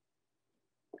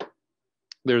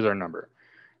 There's our number.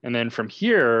 And then from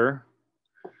here,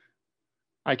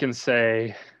 I can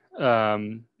say,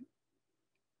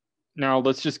 now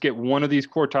let's just get one of these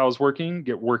quartiles working,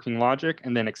 get working logic,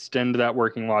 and then extend that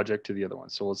working logic to the other one.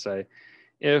 So we'll say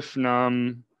if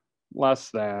num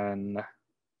less than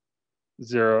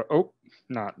 0, oh,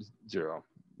 not 0,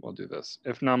 we'll do this.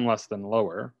 If num less than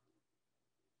lower,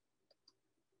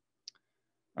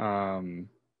 that'll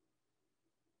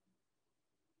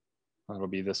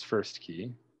be this first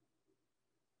key.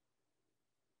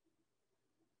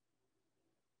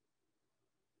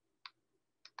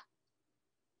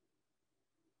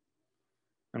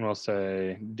 And we'll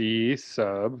say d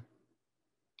sub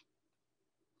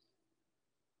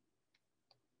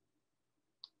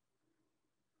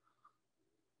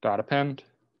dot append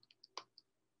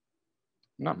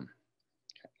num.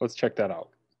 Okay, let's check that out.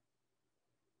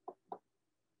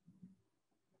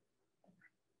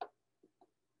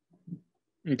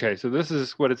 Okay, so this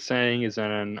is what it's saying is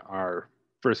in our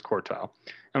first quartile.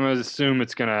 I'm going to assume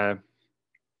it's going to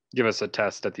give us a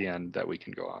test at the end that we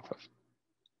can go off of.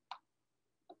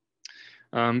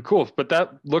 Cool, but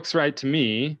that looks right to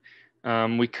me.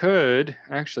 We could,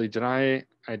 actually, I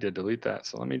did delete that.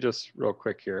 So let me just real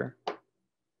quick here.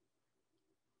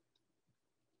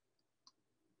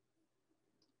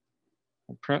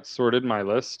 I'll print sorted my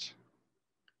list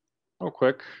real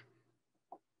quick.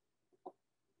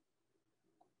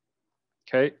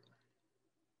 Okay.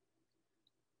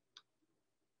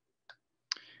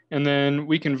 And then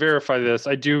we can verify this.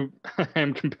 I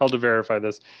am compelled to verify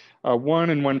this. 1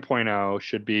 and 1.0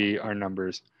 should be our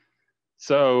numbers.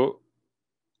 So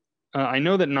I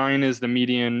know that 9 is the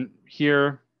median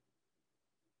here.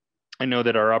 I know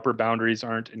that our upper boundaries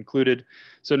aren't included.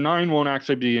 So 9 won't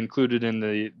actually be included in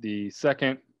the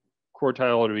second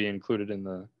quartile, it'll be included in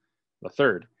the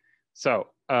third. So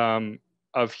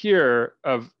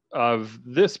of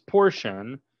this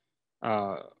portion,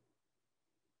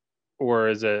 or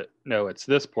is it, no, it's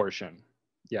this portion.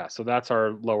 Yeah, so that's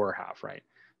our lower half, right?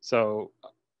 So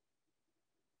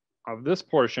of this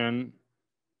portion,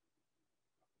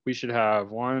 we should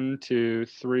have 1, 2,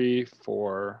 3,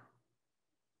 4,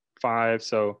 5.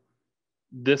 So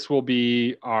this will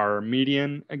be our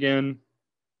median again.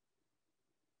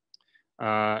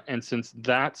 And since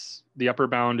that's the upper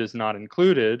bound is not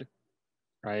included,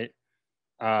 right?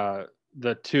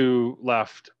 The two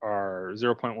left are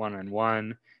 0.1 and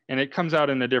 1. And it comes out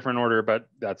in a different order, but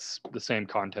that's the same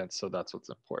content. So that's what's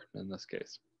important in this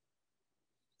case.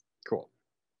 Cool.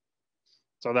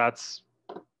 So it's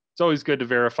always good to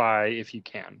verify if you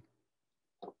can.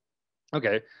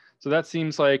 Okay, so that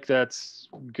seems like that's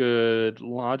good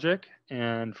logic.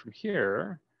 And from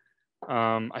here,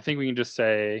 I think we can just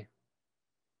say,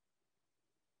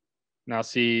 now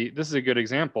see, this is a good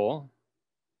example.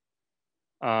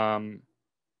 A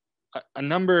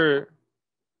number,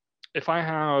 if I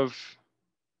have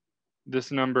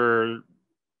this number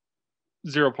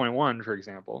 0.1, for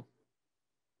example,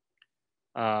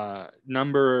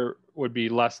 number would be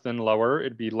less than lower,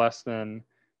 it'd be less than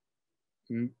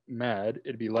med,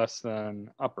 it'd be less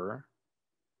than upper,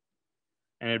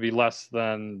 and it'd be less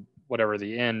than whatever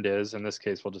the end is. In this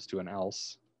case, we'll just do an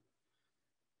else.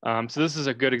 So this is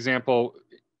a good example.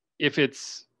 If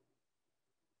it's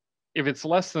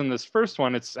less than this first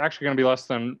one, it's actually going to be less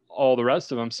than all the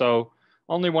rest of them. So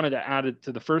only wanted to add it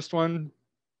to the first one.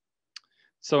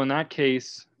 So in that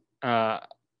case,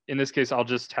 in this case, I'll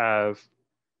just have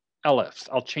elifs.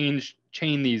 I'll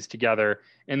chain these together.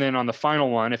 And then on the final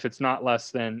one, if it's not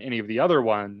less than any of the other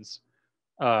ones,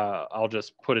 I'll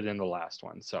just put it in the last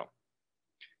one. So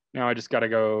now I just got to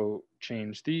go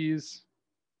change these.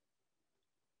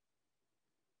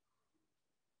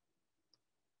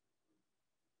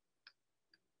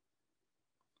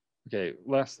 Okay,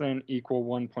 less than equal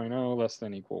 1.0, less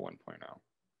than equal 1.0.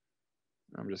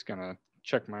 I'm just gonna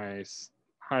check my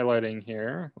highlighting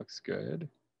here. Looks good.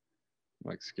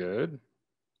 Looks good.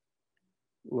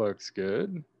 Looks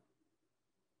good.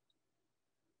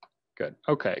 Good.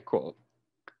 Okay, cool.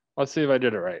 Let's see if I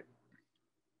did it right.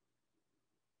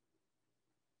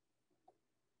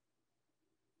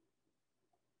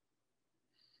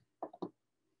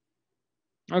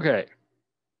 Okay.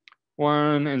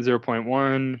 1 and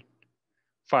 0.1,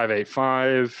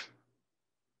 585,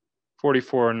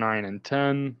 44, 9, and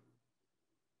 10,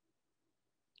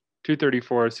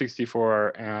 234,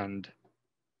 64, and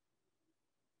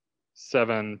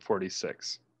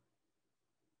 746.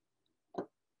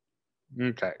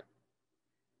 Okay.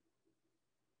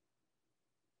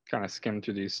 Kind of skim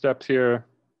through these steps here.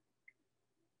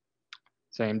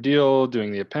 Same deal,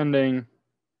 doing the appending.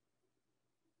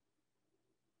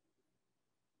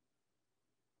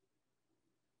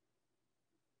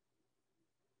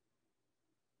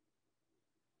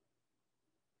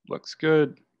 Looks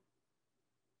good.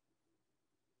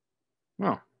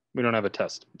 Oh, we don't have a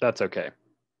test. That's okay.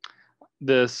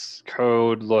 This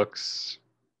code looks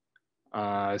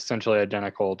essentially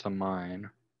identical to mine.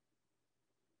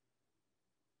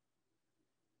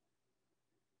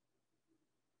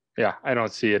 Yeah, I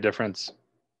don't see a difference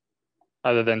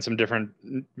other than some different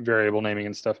variable naming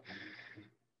and stuff.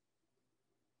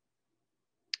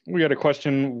 We got a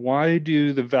question, why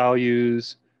do the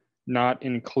values not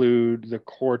include the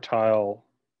quartile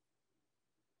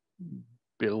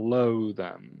below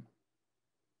them?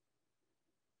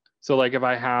 So like if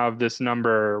I have this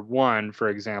number 1, for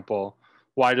example,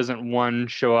 why doesn't 1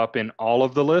 show up in all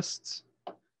of the lists?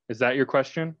 Is that your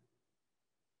question?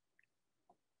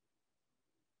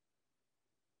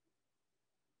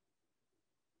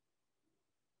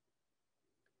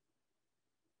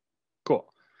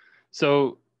 Cool.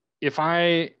 So if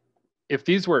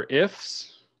these were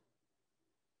ifs,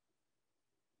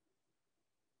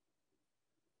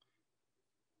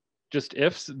 just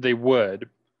ifs, they would.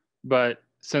 But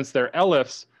since they're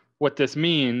elifs, what this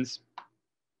means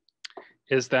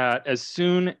is that as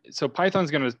soon, so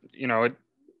Python's going to, you know, it,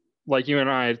 like you and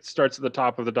I, it starts at the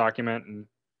top of the document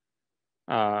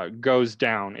and goes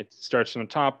down. It starts from the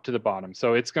top to the bottom.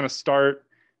 So it's going to start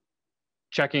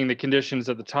checking the conditions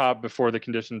at the top before the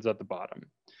conditions at the bottom.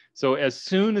 So as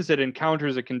soon as it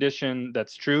encounters a condition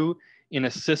that's true in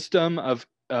a system of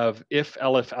if,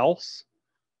 elif, else,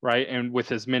 right, and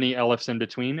with as many elifs in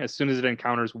between, as soon as it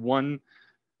encounters one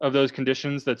of those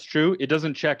conditions that's true, it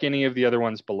doesn't check any of the other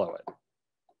ones below it.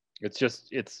 It's just,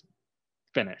 it's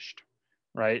finished,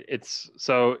 right? It's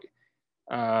so,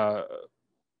 let's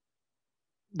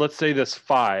say this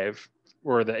 5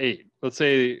 or the 8. Let's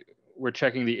say we're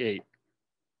checking the 8.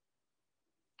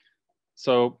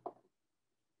 So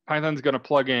Python's going to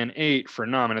plug in 8 for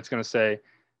num, and it's going to say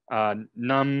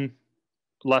num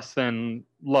less than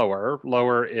lower.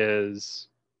 Lower is,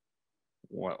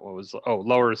 what was, oh,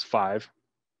 lower is 5.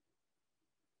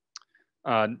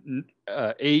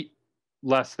 8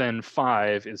 less than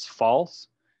 5 is false.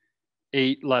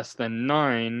 8 less than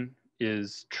 9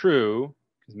 is true,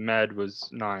 because med was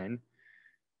 9.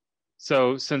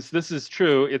 So since this is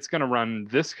true, it's going to run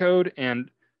this code. And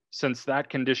since that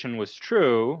condition was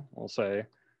true, we'll say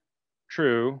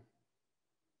true.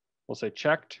 We'll say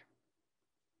checked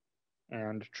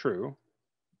and true.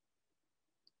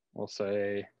 We'll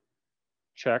say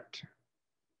checked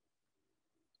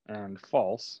and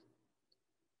false.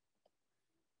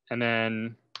 And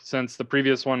then since the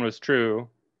previous one was true,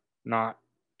 not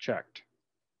checked.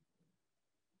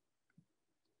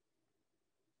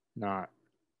 Not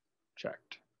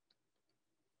checked.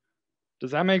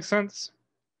 Does that make sense?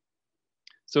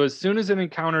 So as soon as it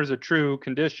encounters a true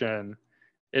condition,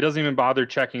 it doesn't even bother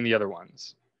checking the other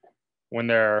ones when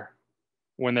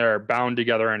they're bound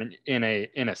together in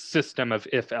a system of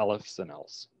if, elifs, and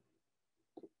else.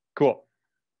 Cool.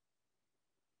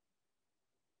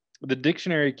 The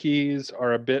dictionary keys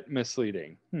are a bit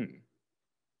misleading.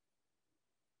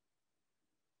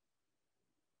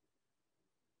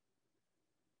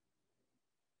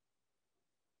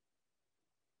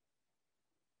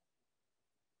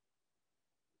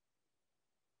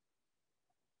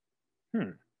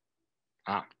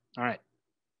 All right,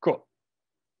 cool.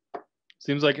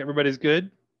 Seems like everybody's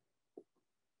good.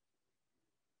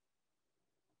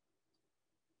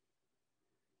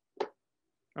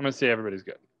 I'm gonna say everybody's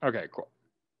good. Okay, cool.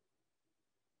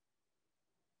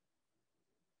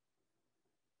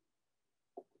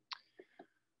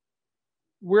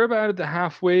 We're about at the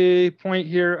halfway point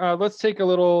here. Let's take a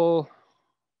little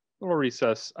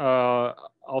recess.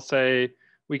 I'll say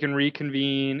we can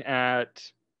reconvene at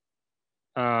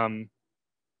 2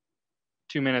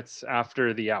 minutes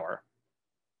after the hour.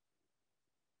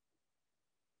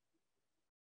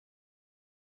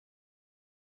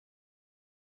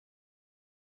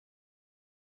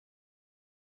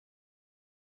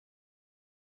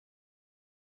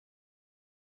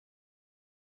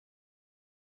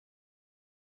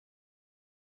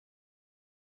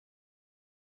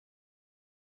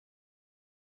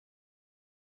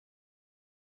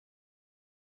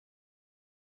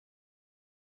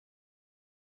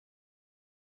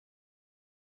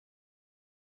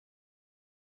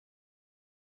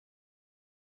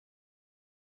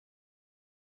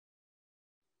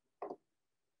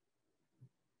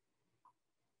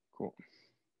 Cool.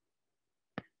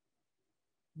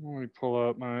 Let me pull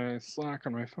up my Slack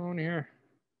on my phone here.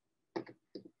 There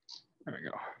we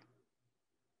go.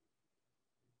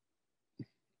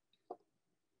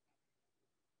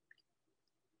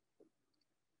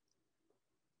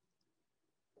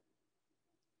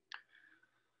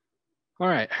 All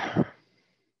right.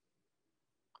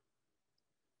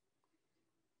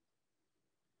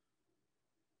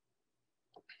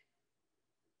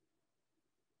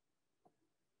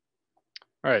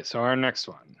 All right, so our next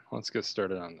one. Let's get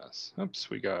started on this. Oops,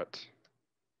 we got,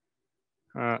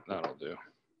 that'll do.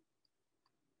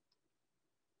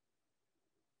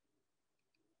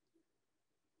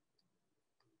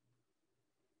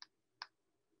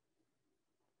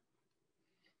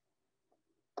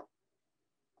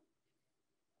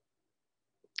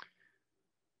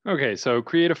 Okay, so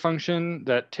create a function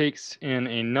that takes in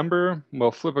a number,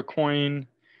 will flip a coin,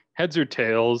 heads or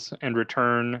tails, and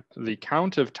return the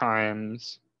count of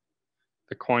times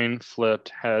the coin flipped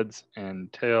heads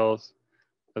and tails,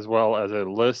 as well as a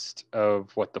list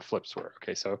of what the flips were.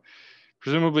 Okay, so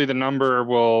presumably the number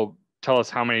will tell us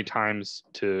how many times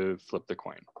to flip the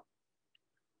coin.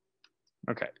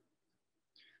 Okay,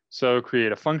 so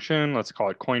create a function, let's call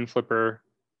it coin flipper.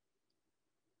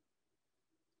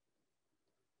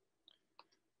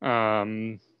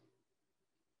 I'm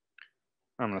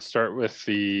going to start with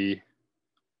the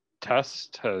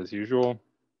test as usual.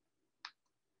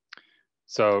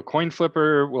 So coin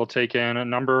flipper will take in a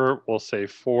number, we'll say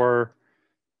 4,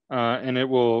 and it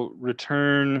will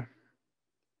return,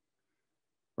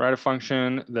 write a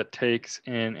function that takes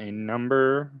in a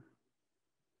number,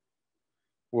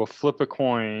 will flip a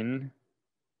coin,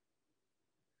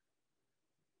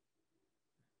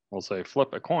 we'll say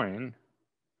flip a coin,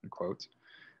 in quotes,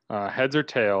 heads or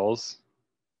tails,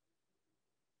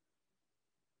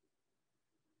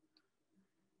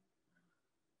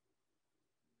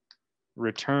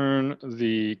 return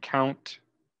the count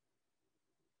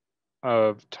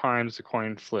of times the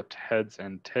coin flipped heads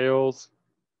and tails.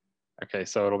 Okay,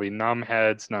 so it'll be num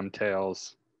heads, num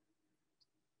tails,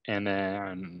 and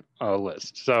then a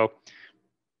list. So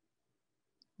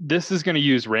this is going to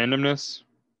use randomness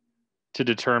to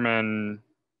determine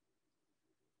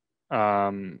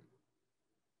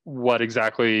what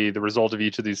exactly the result of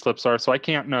each of these flips are. So I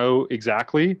can't know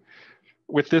exactly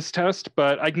with this test,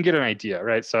 but I can get an idea,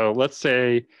 right? So let's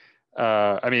say,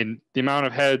 I mean, the amount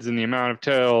of heads and the amount of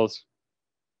tails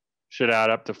should add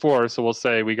up to 4. So we'll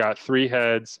say we got 3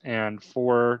 heads and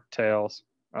 4 tails.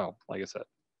 Oh, like I said,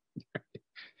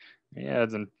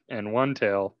 heads and 1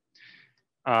 tail.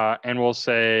 And we'll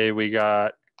say we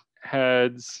got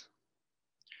heads,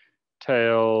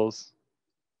 tails,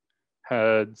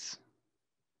 heads,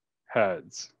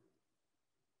 heads.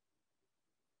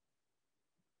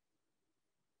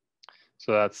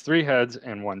 So that's 3 heads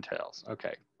and 1 tails.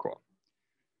 Okay, cool.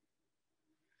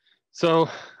 So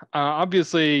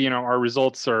obviously, you know, our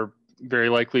results are very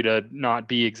likely to not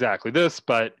be exactly this,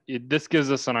 but this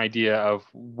gives us an idea of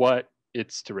what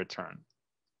it's to return.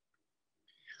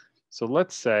 So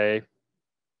let's say,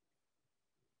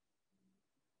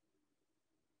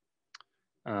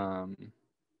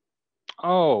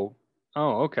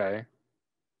 okay.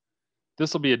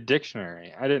 This will be a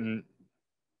dictionary. I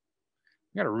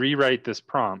got to rewrite this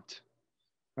prompt.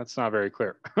 That's not very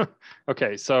clear.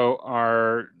 Okay, so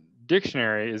our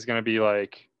dictionary is going to be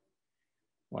like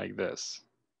this.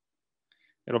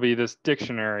 It'll be this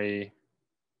dictionary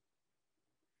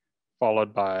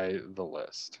followed by the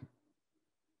list.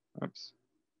 Oops.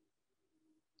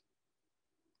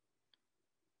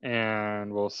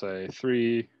 And we'll say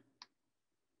 3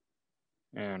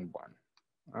 and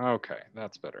 1. Okay,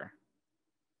 that's better.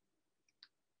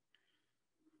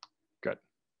 Good.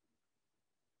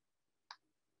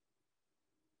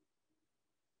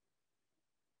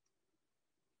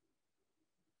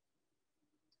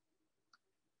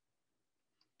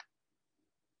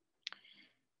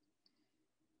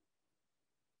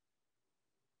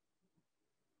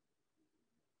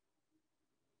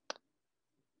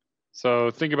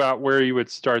 So think about where you would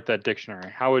start that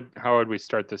dictionary. How would we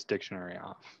start this dictionary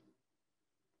off?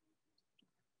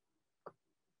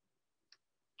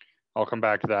 I'll come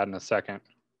back to that in a second.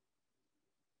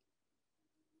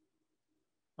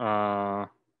 And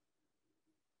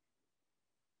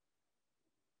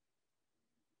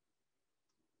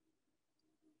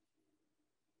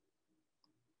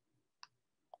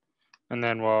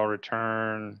then we'll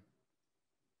return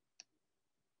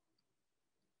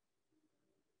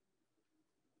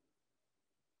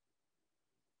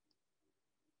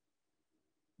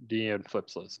D and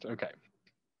flips list. Okay.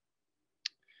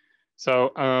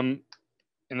 So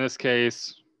in this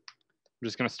case, I'm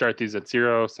just going to start these at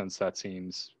 0 since that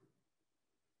seems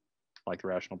like the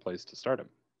rational place to start them.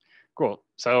 Cool.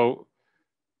 So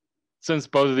since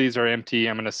both of these are empty,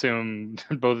 I'm going to assume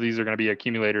both of these are going to be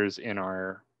accumulators in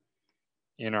our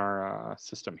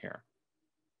system here.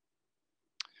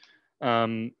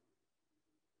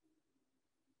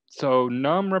 So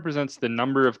num represents the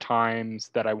number of times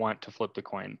that I want to flip the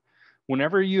coin.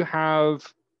 Whenever you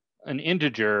have an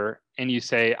integer and you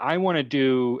say, I want to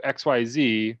do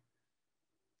XYZ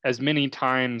as many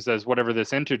times as whatever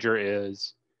this integer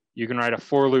is, you can write a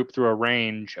for loop through a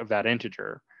range of that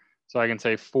integer. So I can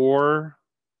say for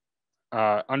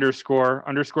underscore.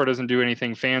 Underscore doesn't do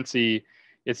anything fancy.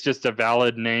 It's just a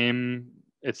valid name.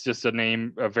 It's just a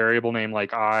name, a variable name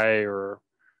like I or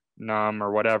num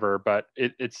or whatever, but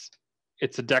it's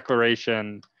a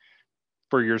declaration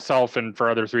for yourself and for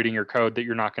others reading your code that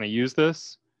you're not going to use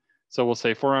this. So we'll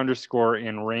say for underscore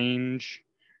in range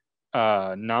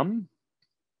num.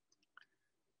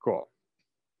 Cool.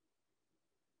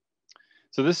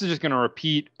 So this is just going to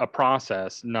repeat a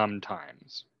process num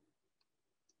times.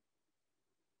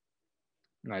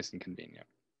 Nice and convenient.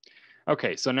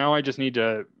 Okay, so now I just need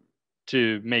to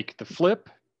make the flip,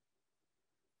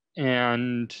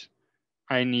 and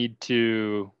I need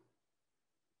to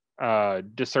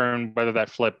discern whether that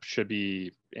flip should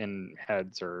be in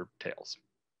heads or tails.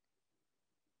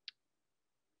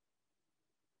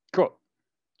 Cool.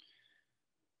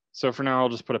 So for now, I'll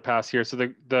just put a pass here. So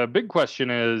the big question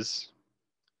is,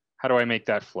 how do I make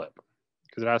that flip?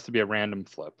 Because it has to be a random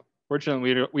flip.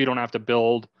 Fortunately, we don't have to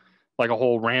build like a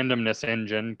whole randomness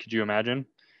engine. Could you imagine?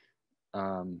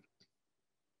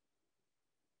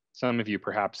 Some of you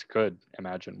perhaps could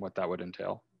imagine what that would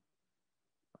entail.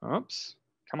 Oops,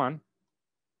 come on.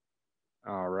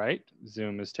 All right,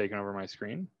 Zoom is taking over my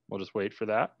screen. We'll just wait for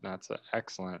that. That's an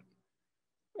excellent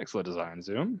design,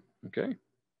 Zoom. Okay.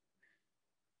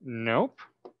 Nope.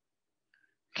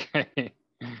 Okay,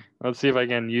 let's see if I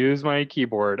can use my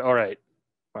keyboard. All right,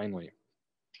 finally.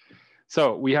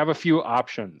 So we have a few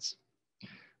options.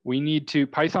 We need to,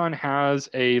 Python has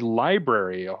a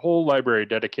library, a whole library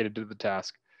dedicated to the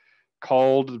task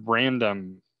called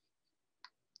random,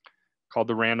 called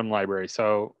the random library.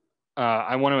 So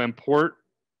I want to import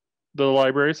the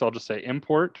library, so I'll just say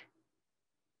import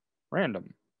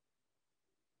random.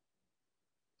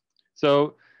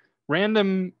 So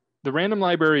the random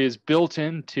library is built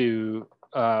into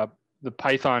the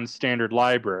Python standard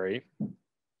library.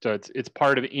 So it's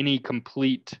part of any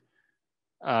complete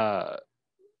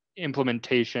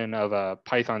implementation of a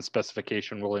Python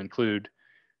specification will include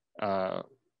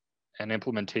an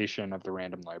implementation of the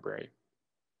random library,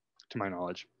 to my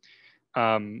knowledge.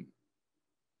 But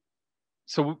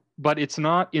it's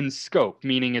not in scope,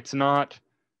 meaning it's not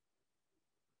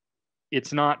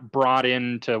brought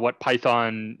into what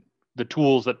Python, the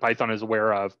tools that Python is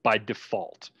aware of by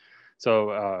default.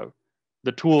 So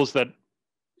the tools that,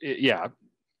 yeah,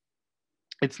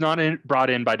 it's not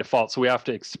brought in by default. So we have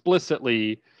to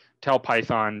explicitly tell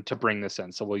Python to bring this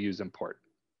in. So we'll use import.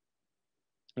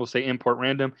 We'll say import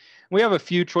random. We have a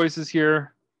few choices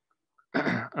here.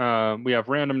 We have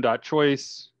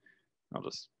random.choice. I'll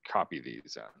just copy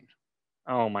these in.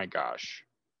 Oh my gosh.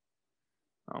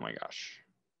 Oh my gosh.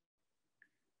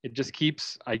 It just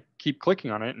keeps, I keep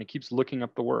clicking on it and it keeps looking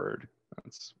up the word.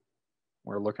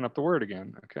 We're looking up the word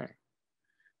again. Okay.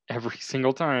 Every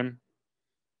single time.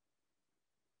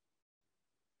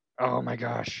 Oh my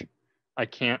gosh. I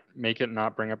can't make it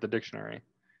not bring up the dictionary.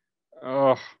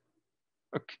 Oh,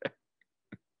 okay.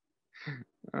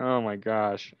 Oh my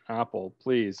gosh. Apple,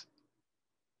 please.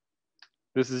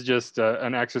 This is just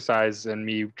an exercise in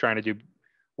me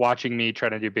watching me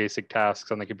trying to do basic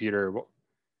tasks on the computer.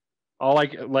 All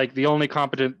like the only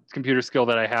competent computer skill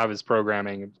that I have is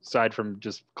programming, aside from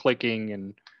just clicking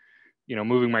and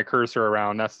moving my cursor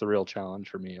around. That's the real challenge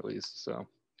for me, at least. So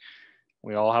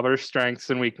we all have our strengths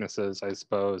and weaknesses, I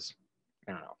suppose.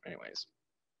 I don't know. Anyways,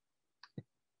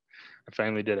 I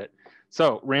finally did it.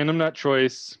 So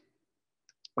random.choice.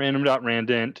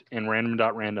 random.randint, and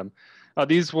random.random.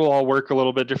 These will all work a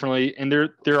little bit differently, and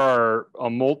there are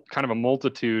kind of a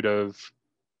multitude of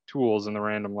tools in the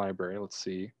random library. Let's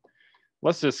see.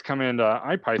 Let's just come into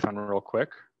IPython real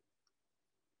quick.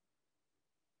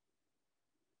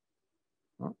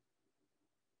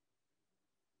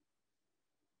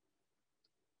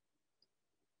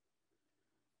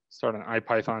 Start an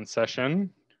IPython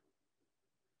session.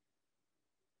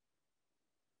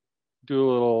 Do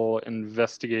a little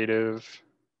investigative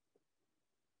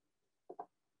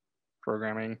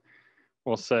programming.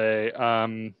 We'll say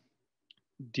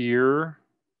dir,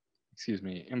 excuse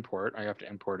me, import. I have to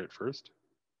import it first.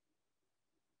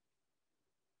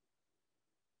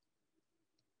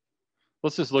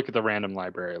 Let's just look at the random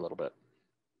library a little bit.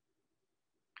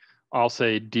 I'll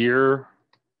say dir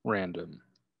random.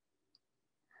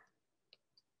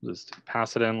 Just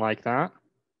pass it in like that.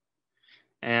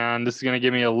 And this is going to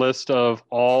give me a list of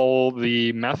all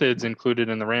the methods included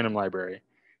in the random library.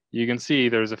 You can see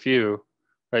there's a few,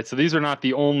 right? So these are not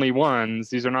the only ones.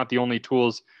 These are not the only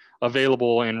tools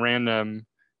available in random.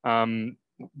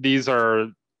 These are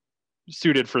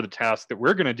suited for the task that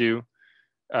we're going to do.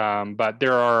 But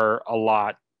there are a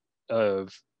lot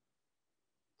of,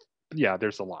 yeah,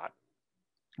 there's a lot.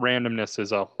 Randomness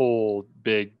is a whole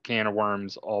big can of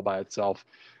worms all by itself.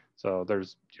 So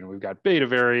there's, we've got beta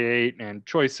variate and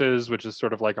choices, which is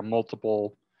sort of like a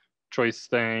multiple choice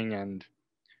thing, and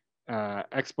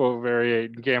expo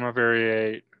variate, gamma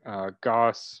variate,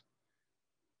 Gauss,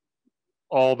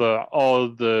 all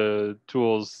the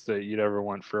tools that you'd ever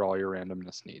want for all your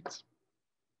randomness needs.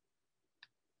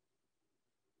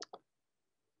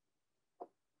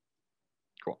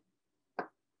 Cool.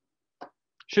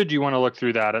 Should you want to look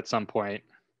through that at some point,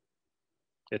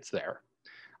 it's there.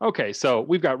 Okay, so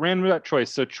we've got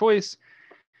random.choice. So choice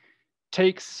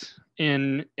takes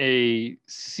in a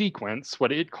sequence,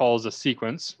 what it calls a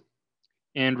sequence,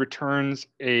 and returns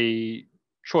a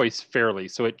choice fairly.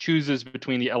 So it chooses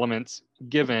between the elements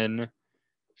given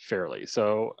fairly.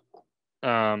 So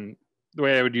the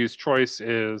way I would use choice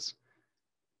is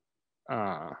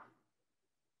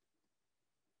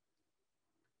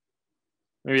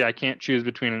maybe I can't choose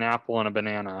between an apple and a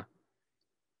banana.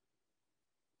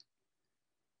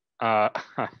 I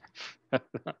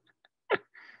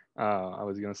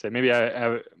was going to say maybe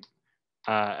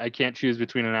I can't choose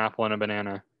between an apple and a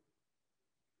banana,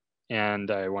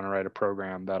 and I want to write a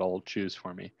program that'll choose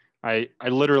for me. I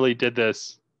literally did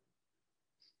this.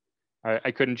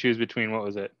 I couldn't choose between, what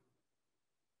was it?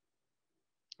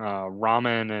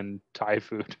 Ramen and Thai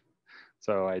food.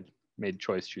 So I made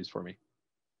choice choose for me.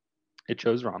 It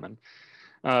chose ramen.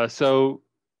 So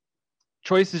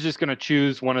choice is just going to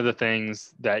choose one of the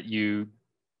things that you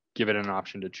give it an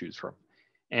option to choose from.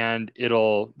 And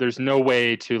there's no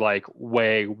way to like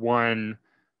weigh one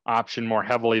option more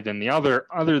heavily than the other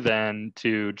than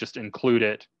to just include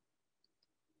it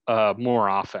more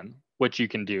often, which you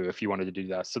can do if you wanted to do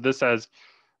that. So this has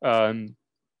a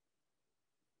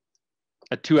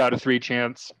 2 out of 3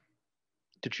 chance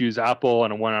to choose apple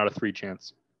and a 1 out of 3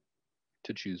 chance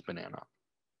to choose banana.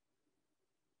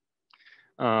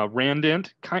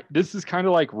 Randint, this is kind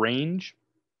of like range.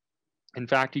 In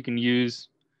fact, you can use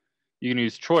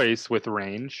choice with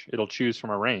range. It'll choose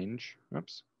from a range.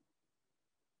 Oops.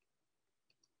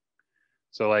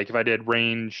 So like if I did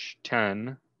range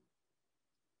 10,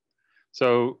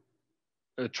 so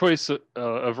a choice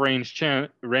of range 10,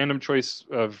 random choice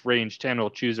of range 10 will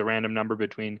choose a random number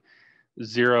between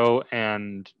 0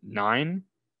 and 9.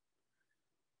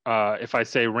 If I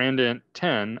say random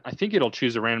 10, I think it'll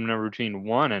choose a random number between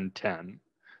 1 and 10.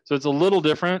 So it's a little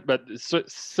different, but it's a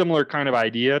similar kind of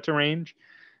idea to range.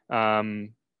 I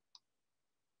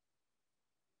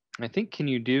think, can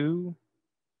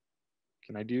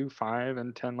I do 5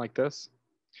 and 10 like this?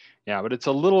 Yeah, but it's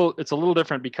a little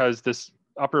different because this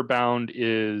upper bound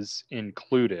is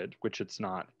included, which it's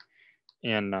not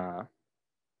in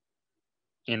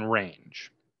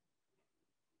range.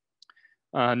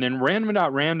 And then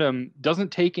random.random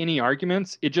doesn't take any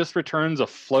arguments. It just returns a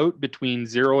float between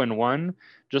 0 and 1,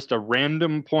 just a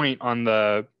random point on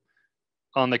the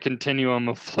continuum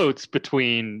of floats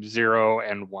between 0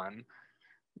 and 1.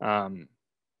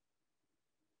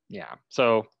 Yeah,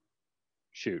 so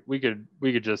shoot, we could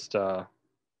just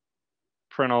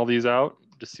print all these out,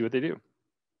 just see what they do.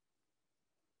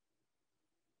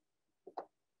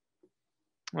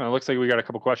 Well, it looks like we got a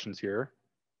couple questions here.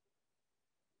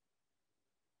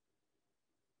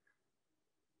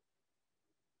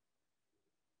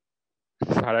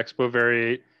 Expo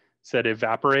variate said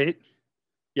evaporate.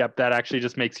 Yep, that actually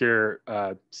just makes your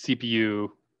CPU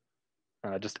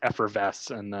just effervesce,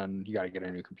 and then you got to get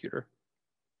a new computer.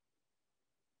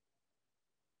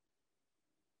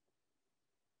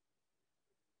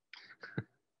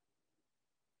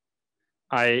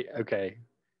 Okay.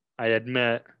 I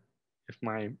admit, if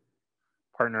my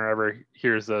partner ever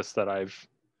hears this, that I've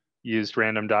used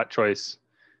random.choice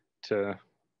to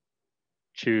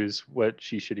choose what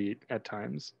she should eat at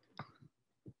times.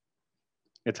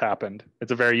 It's happened.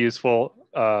 It's a very useful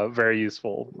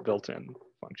built-in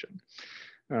function.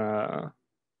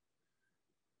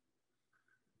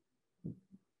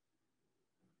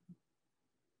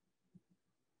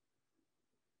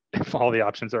 If all the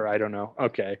options are, I don't know.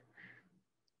 Okay.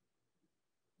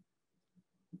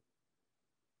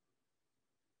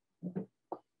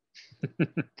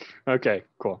 Okay,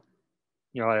 cool.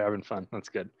 You're all having fun. That's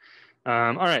good.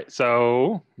 All right.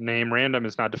 So name random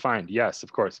is not defined. Yes,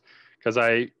 of course, because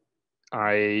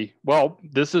well,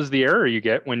 this is the error you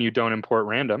get when you don't import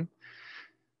random,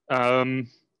 or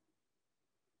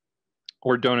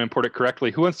don't import it correctly.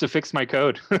 Who wants to fix my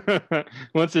code? Who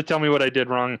wants to tell me what I did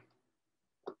wrong?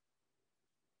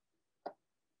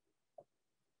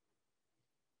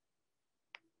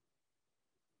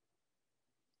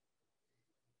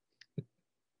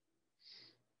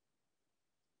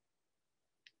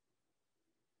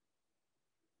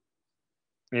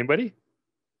 Anybody?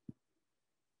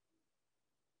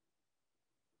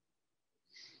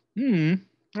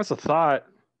 That's a thought.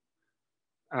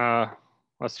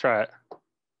 Let's try it.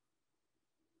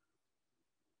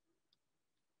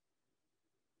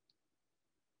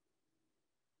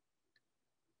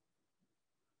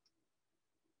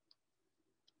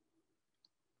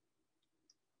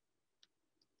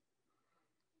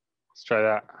 Let's try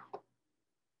that.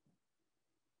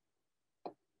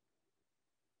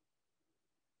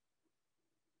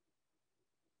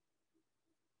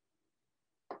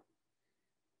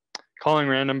 Calling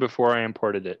random before I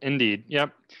imported it. Indeed.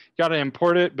 Yep. You got to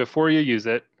import it before you use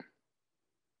it.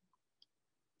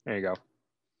 There you go.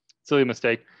 Silly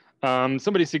mistake.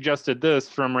 Somebody suggested this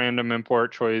from random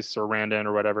import choice or random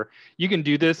or whatever. You can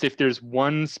do this if there's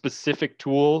one specific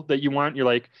tool that you want. You're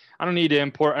like, I don't need to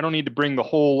import. I don't need to bring the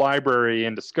whole library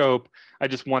into scope. I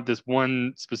just want this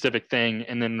one specific thing,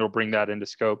 and then it'll bring that into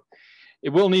scope.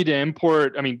 It will need to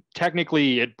import. I mean,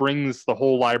 technically, it brings the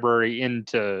whole library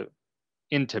into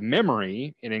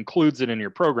memory. It includes it in your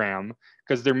program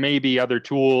because there may be other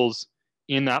tools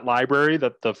in that library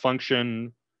that the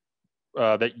function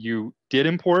that you did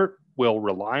import will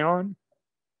rely on,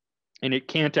 and it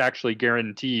can't actually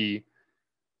guarantee,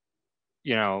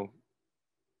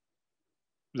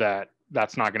 that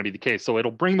that's not going to be the case. So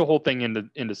it'll bring the whole thing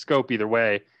into scope either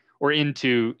way, or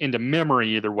into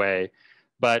memory either way.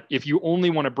 But if you only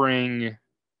want to bring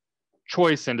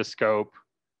choice into scope,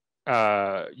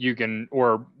 you can,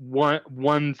 or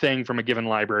one thing from a given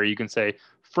library, you can say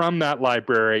from that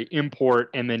library import,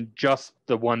 and then just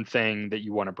the one thing that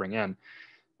you want to bring in.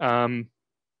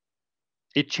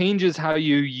 It changes how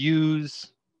you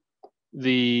use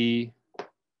it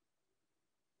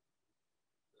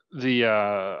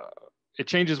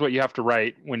changes what you have to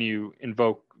write when you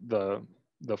invoke the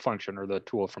function or the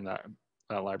tool from that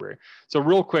library. So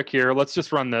real quick here, let's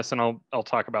just run this, and I'll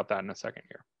talk about that in a second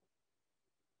here.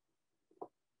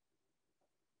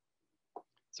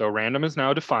 So random is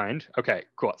now defined. Okay,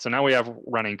 cool. So now we have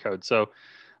running code. So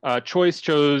choice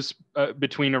chose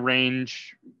between a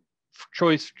range.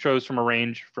 Choice chose from a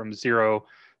range from 0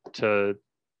 to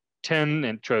 10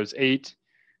 and chose 8.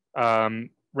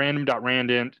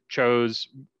 Random.randint chose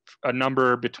a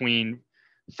number between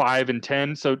 5 and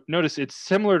 10. So notice it's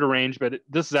similar to range, but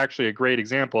this is actually a great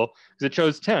example because it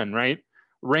chose 10, right?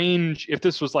 Range, if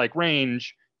this was like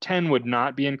range, 10 would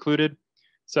not be included.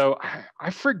 So I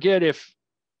forget if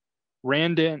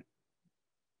randint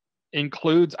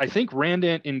includes, I think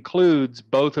randint includes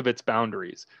both of its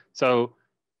boundaries. So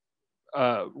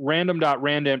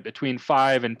random.randint between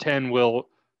 5 and 10 will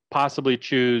possibly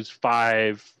choose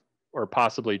 5 or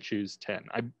possibly choose 10.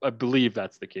 I believe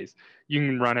that's the case. You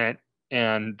can run it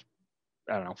and,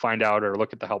 I don't know, find out or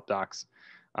look at the help docs.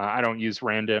 I don't use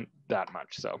randint that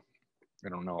much, so I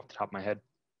don't know off the top of my head.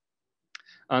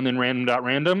 And then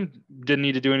random.random didn't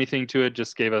need to do anything to it,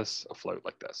 just gave us a float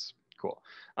like this. Cool.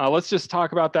 Let's just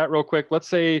talk about that real quick. Let's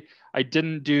say I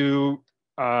didn't do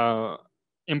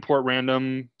import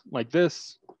random like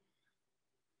this.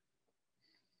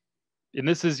 And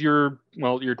this is your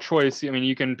choice. I mean,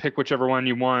 you can pick whichever one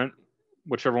you want,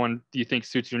 whichever one you think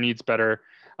suits your needs better.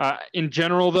 In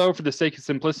general, though, for the sake of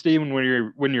simplicity,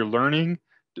 when you're learning,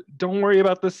 don't worry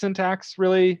about the syntax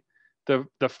really. The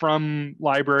from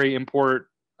library import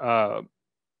or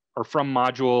from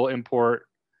module import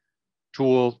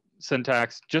tool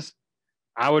syntax.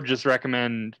 I would just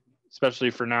recommend,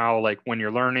 especially for now, like when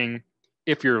you're learning,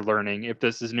 if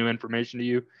this is new information to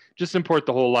you, just import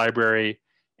the whole library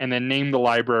and then name the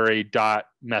library dot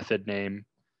method name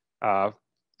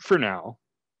for now.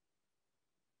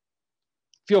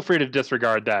 Feel free to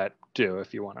disregard that too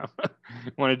if you want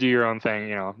to do your own thing.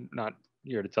 You know, not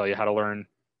here to tell you how to learn,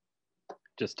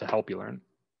 just to help you learn.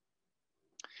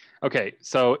 Okay,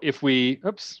 so if we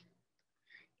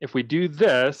do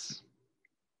this,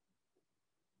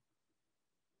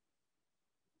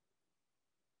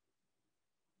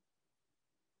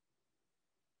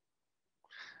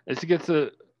 this gets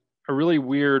a really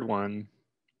weird one.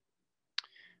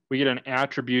 We get an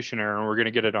attribution error, and we're going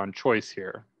to get it on choice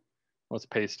here. Let's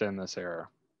paste in this error.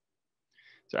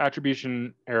 So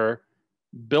attribution error,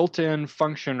 built-in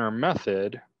function or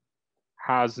method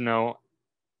has no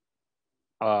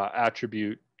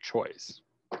attribute choice.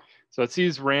 So it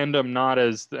sees random not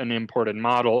as an imported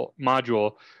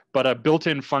module, but a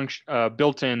built-in function,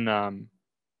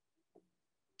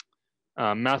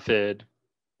 method.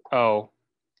 Oh,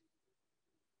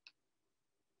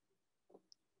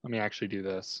 let me actually do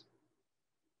this.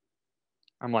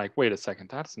 I'm like, wait a second,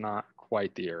 that's not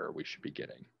quite the error we should be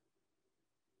getting.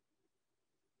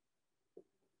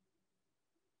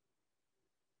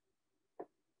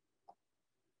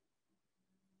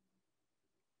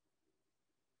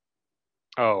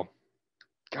 Oh,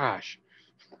 gosh.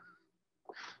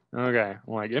 Okay,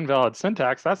 I'm like, invalid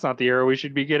syntax, that's not the error we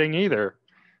should be getting either.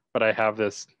 But I have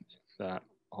that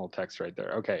whole text right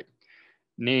there. Okay,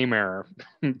 name error,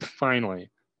 finally.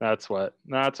 That's what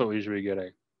we should be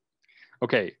getting.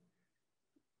 Okay,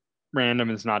 random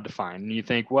is not defined. And you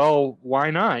think, well,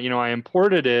 why not? You know, I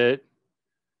imported it,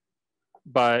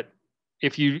 but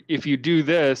if you do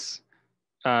this,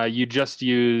 you just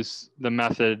use the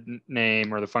method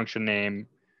name or the function name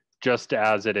just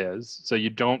as it is. So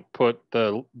you don't put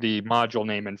the module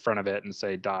name in front of it and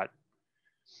say dot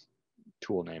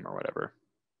tool name or whatever.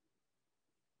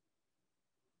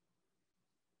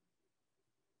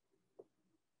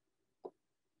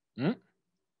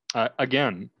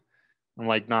 Again, I'm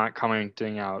like not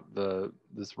commenting out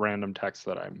this random text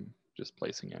that I'm just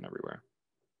placing in everywhere.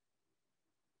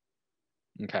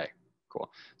 Okay,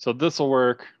 cool. So this will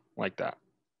work like that.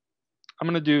 I'm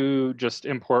gonna do just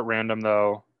import random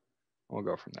though. We'll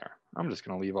go from there. I'm just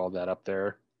gonna leave all that up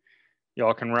there.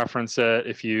 Y'all can reference it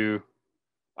if you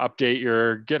update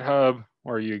your GitHub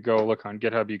or you go look on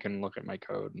GitHub, you can look at my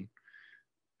code and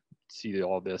see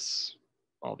all these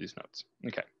notes.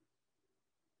 Okay.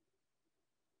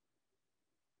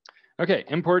 Okay,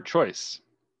 import choice.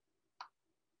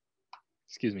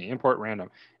 Excuse me, import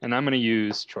random. And I'm going to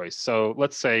use choice. So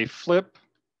let's say flip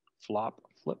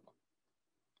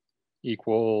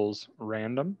equals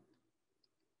random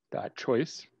dot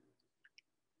choice.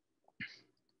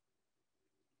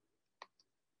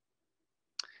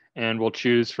 And we'll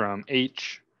choose from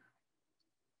H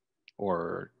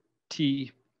or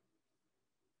T.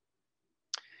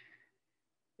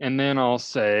 And then I'll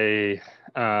say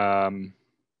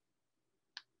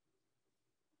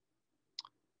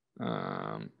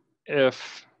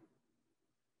if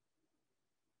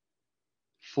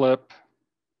flip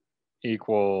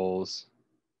equals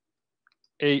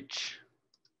H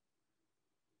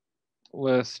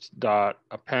list dot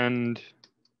append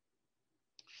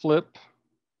flip,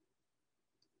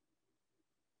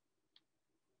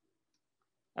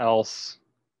 else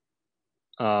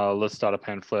list dot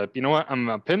append flip. You know what? I'm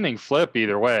appending flip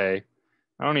either way.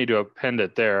 I don't need to append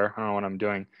it there. I don't know what I'm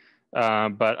doing,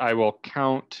 but I will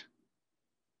count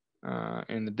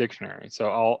in the dictionary.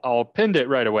 So I'll append it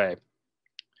right away,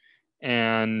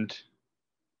 and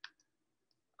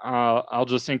I'll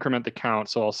just increment the count.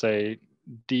 So I'll say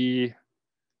d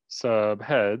sub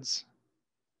heads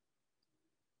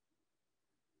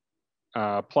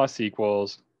plus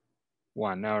equals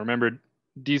 1. Now remember,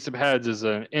 d sub heads is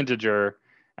an integer,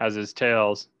 as is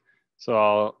tails.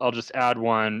 So I'll just add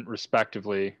 1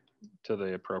 respectively to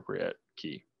the appropriate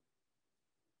key.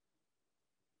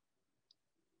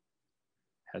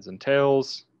 Heads and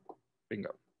tails,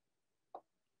 bingo.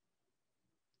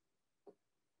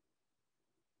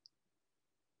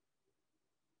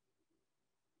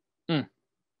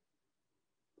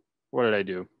 What did I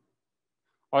do?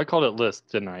 Oh, I called it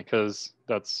list, didn't I? Because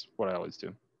that's what I always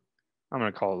do. I'm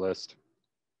going to call it list.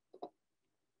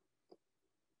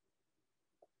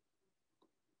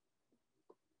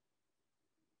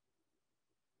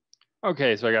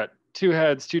 Okay, so I got 2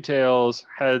 heads, 2 tails,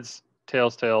 heads,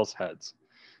 tails, tails, heads.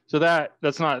 So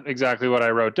that's not exactly what I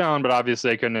wrote down, but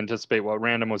obviously I couldn't anticipate what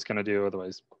random was going to do,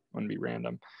 otherwise it wouldn't be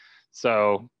random.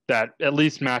 So that at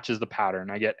least matches the pattern.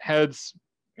 I get heads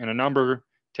and a number,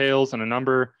 tails and a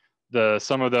number. The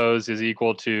sum of those is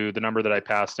equal to the number that I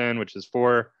passed in, which is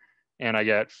 4, and I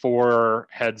get 4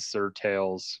 heads or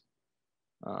tails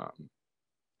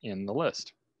in the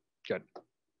list. Good.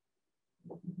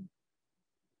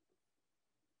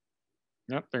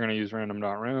 Yep, they're going to use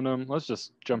random.random. Let's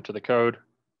just jump to the code.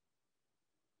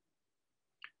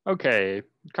 Okay,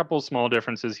 a couple small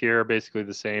differences here, basically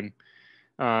the same.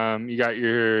 You got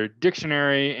your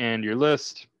dictionary and your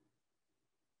list.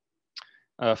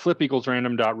 Flip equals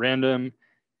random.random.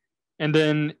 And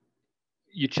then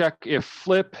you check if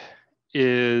flip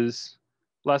is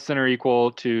less than or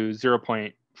equal to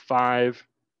 0.5.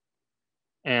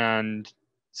 And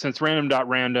since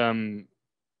random.random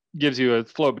gives you a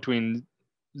float between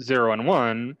 0 and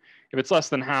 1, if it's less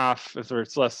than half, if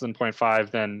it's less than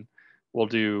 0.5, then we'll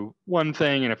do one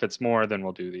thing, and if it's more, then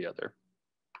we'll do the other.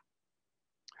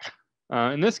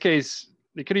 In this case,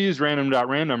 they could have used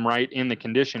random.random right in the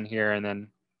condition here and then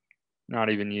not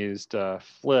even used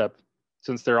flip,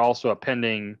 since they're also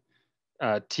appending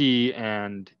T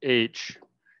and H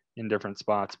in different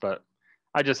spots. But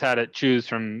I just had it choose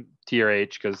from T or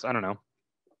H because I don't know.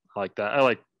 I like that. I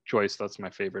like choice. That's my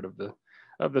favorite of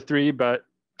the 3, but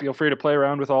feel free to play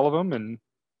around with all of them and,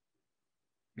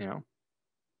 you know,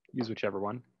 use whichever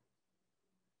one.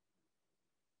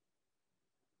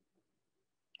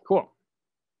 Cool.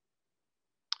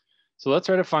 So let's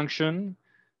write a function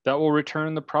that will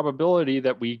return the probability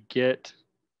that we get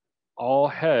all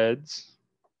heads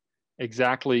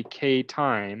exactly k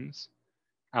times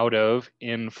out of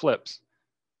n flips.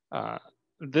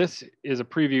 This is a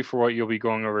preview for what you'll be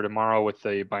going over tomorrow with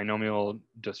the binomial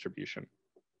distribution.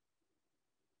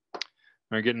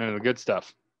 We're getting into the good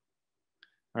stuff.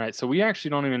 All right, so we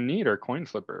actually don't even need our coin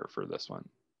flipper for this one.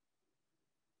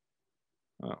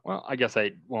 Well, I guess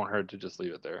I won't hurt to just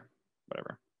leave it there,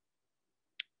 whatever.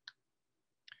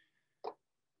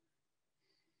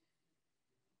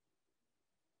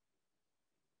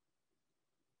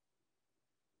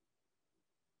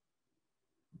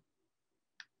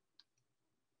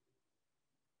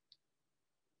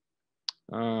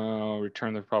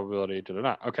 Return the probability to the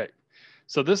not. Okay,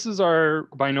 so this is our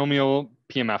binomial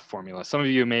PMF formula. Some of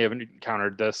you may have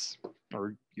encountered this,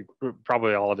 or you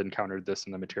probably all have encountered this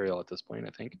in the material at this point,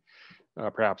 I think.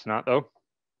 Perhaps not, though.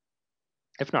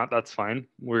 If not, that's fine.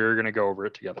 We're going to go over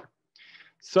it together.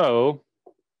 So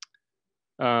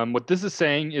what this is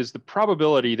saying is the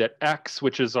probability that X,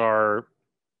 which is our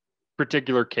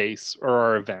particular case or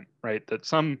our event, right? That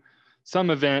some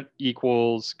event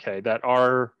equals K, that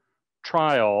our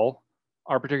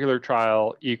particular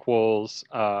trial equals,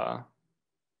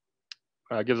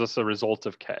 gives us a result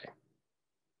of K.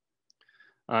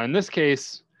 In this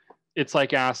case, it's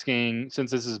like asking,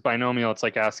 since this is binomial, it's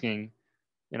like asking,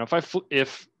 you know,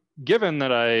 if given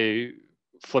that I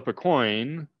flip a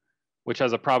coin, which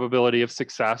has a probability of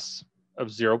success of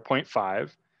 0.5,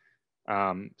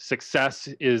 success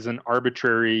is an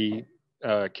arbitrary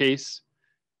case.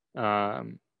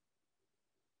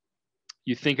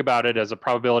 You think about it as a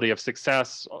probability of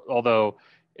success, although,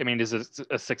 I mean, is it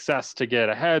a success to get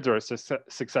a heads or a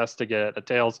success to get a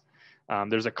tails?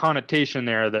 There's a connotation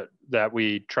there that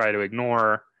we try to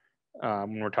ignore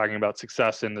when we're talking about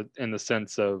success in the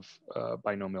sense of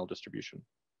binomial distribution.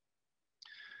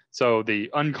 So the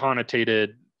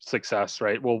unconnotated success,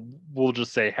 right? We'll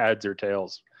just say heads or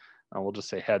tails. We'll just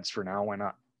say heads for now. Why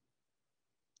not?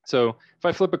 So if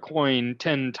I flip a coin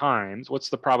 10 times, what's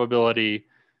the probability?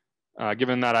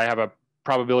 Given that I have a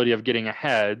probability of getting a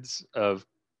heads of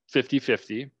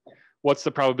 50-50, what's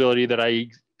the probability that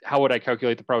how would I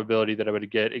calculate the probability that I would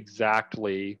get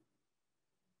exactly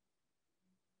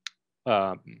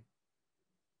 9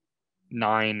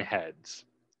 heads?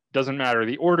 Doesn't matter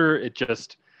the order, it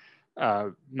just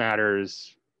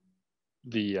matters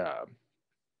that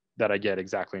I get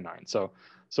exactly 9. So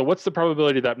what's the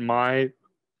probability that my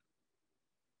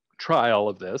trial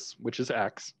of this, which is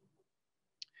X,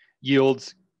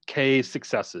 yields K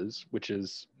successes, which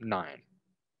is 9.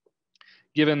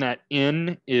 Given that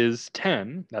N is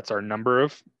 10, that's our number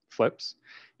of flips,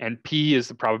 and P is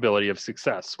the probability of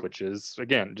success, which is,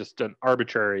 again, just an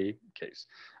arbitrary case.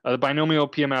 The binomial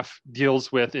PMF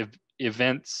deals with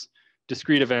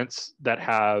discrete events that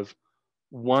have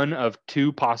one of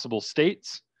 2 possible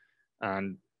states,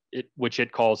 and which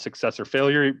it calls success or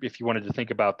failure. If you wanted to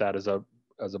think about that as a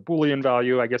Boolean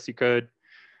value, I guess you could.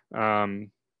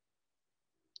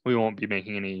 We won't be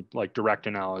making any like direct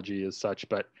analogy as such,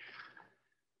 but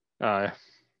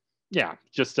yeah,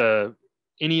 just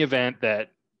any event that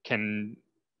can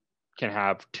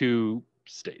have 2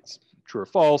 states, true or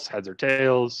false, heads or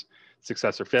tails,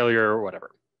 success or failure, or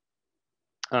whatever.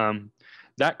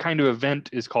 That kind of event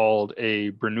is called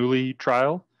a Bernoulli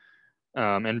trial.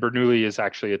 And Bernoulli is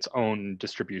actually its own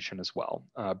distribution as well.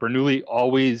 Bernoulli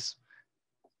always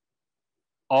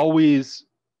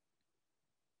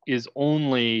is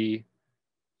only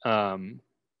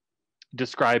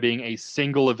describing a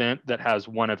single event that has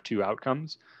one of two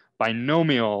outcomes.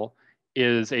 Binomial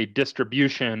is a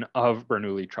distribution of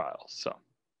Bernoulli trials. So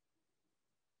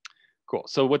cool.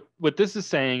 So what this is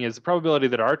saying is the probability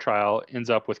that our trial ends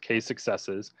up with k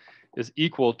successes is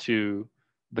equal to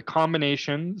the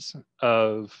combinations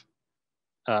of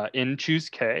n choose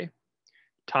k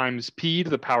times p to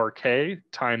the power k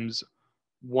times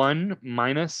 1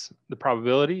 minus the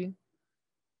probability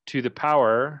to the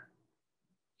power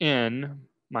n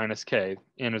minus k.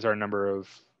 N is our number of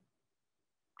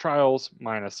trials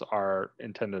minus our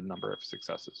intended number of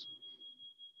successes.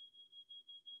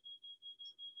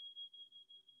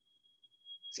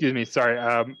 Excuse me, sorry.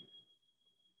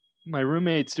 My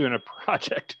roommate's doing a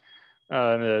project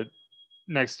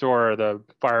next door, the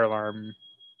fire alarm.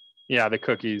 Yeah, the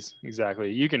cookies,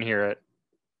 exactly. You can hear it.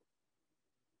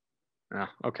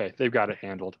 Ah, okay, they've got it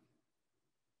handled.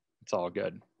 It's all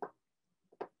good.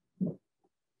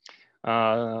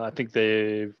 I think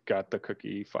they've got the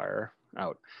cookie fire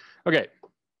out. Okay,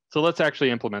 so let's actually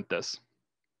implement this.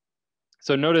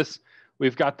 So notice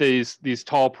we've got these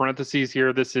tall parentheses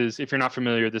here. This is, if you're not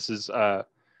familiar, this is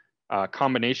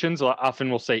combinations. Often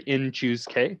we'll say n choose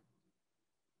k.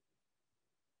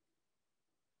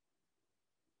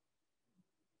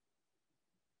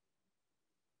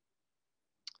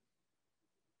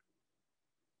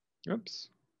 Oops.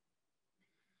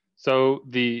 So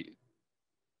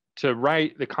to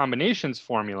write the combinations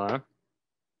formula,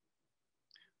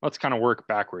 let's kind of work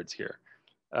backwards here.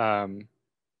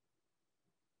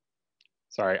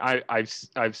 Sorry,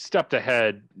 I've stepped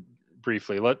ahead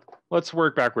briefly. Let's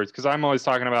work backwards because I'm always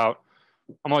talking about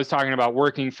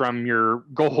working from your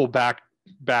goal back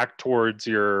towards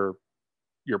your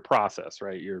process,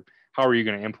 right? How are you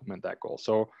going to implement that goal?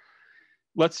 So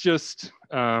let's just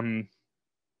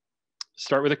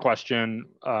start with a question.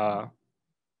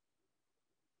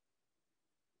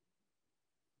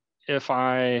 If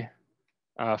I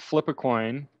flip a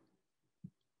coin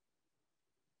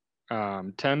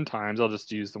 10 times, I'll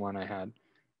just use the one I had,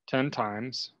 10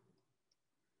 times,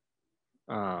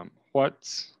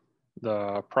 what's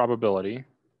the probability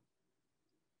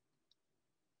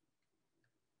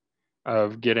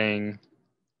of getting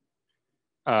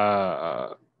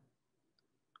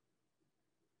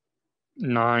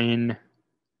 9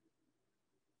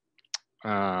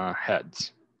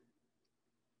 heads?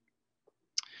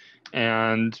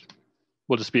 And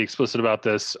we'll just be explicit about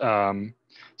this.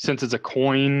 Since it's a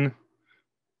coin,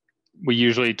 we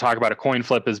usually talk about a coin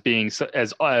flip as being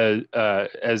as a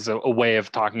way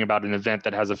of talking about an event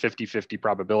that has a 50-50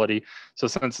 probability. So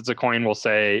since it's a coin, we'll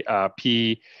say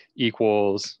P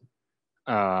equals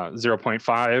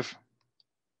 0.5.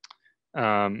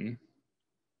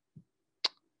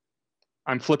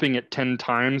 I'm flipping it 10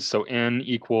 times, so N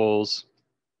equals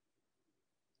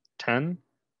 10.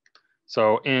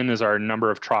 So N is our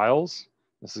number of trials.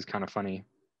 This is kind of funny.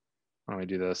 Why don't we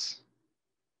do this?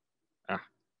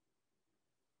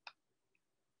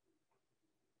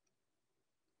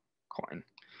 Coin.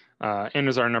 N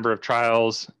is our number of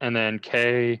trials, and then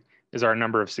K is our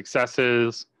number of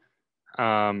successes.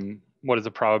 What is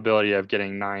the probability of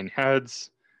getting 9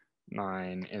 heads?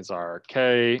 9 is our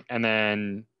K, and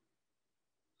then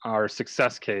our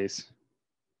success case.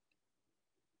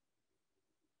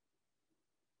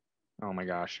 Oh my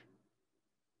gosh.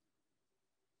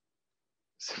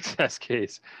 Success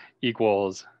case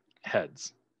equals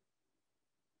heads.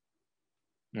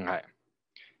 Okay.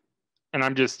 And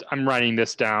I'm writing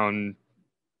this down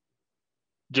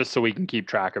just so we can keep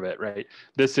track of it, right?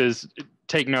 This is,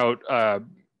 take note,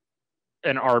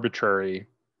 an arbitrary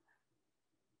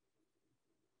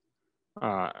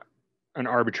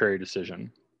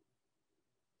decision.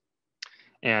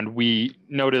 And we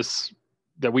notice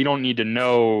that we don't need to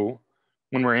know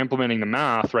when we're implementing the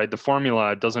math, right? The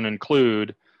formula doesn't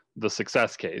include the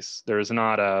success case. There is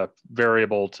not a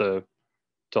variable to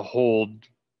hold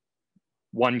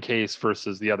one case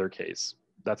versus the other case.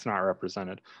 That's not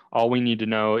represented. All we need to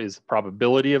know is the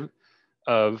probability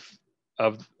of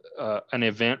an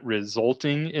event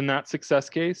resulting in that success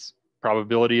case,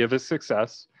 probability of a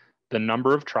success, the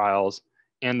number of trials,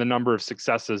 and the number of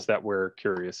successes that we're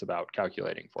curious about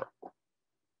calculating for.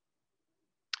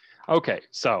 Okay,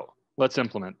 so let's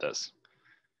implement this.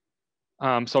 So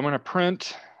I'm going to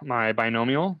print my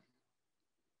binomial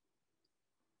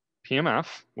PMF,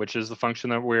 which is the function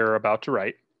that we're about to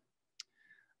write,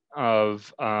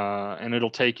 and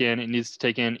it needs to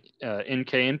take in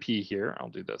nk and p here. I'll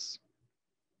do this.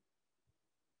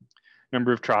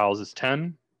 Number of trials is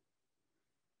 10.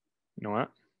 You know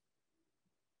what?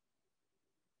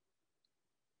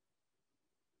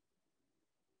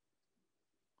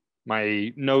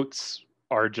 My notes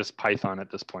are just Python at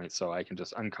this point, so I can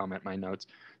just uncomment my notes.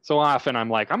 So often I'm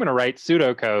like, I'm going to write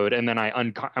pseudocode, and then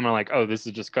I'm like, oh, this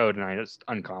is just code, and I just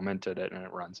uncommented it, and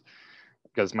it runs.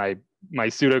 Because my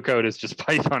pseudocode is just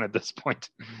Python at this point.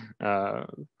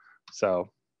 So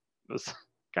that's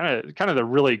kind of the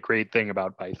really great thing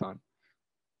about Python.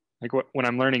 Like when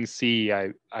I'm learning C,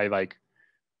 I like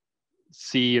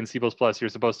C and C++, you're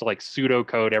supposed to like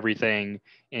pseudocode everything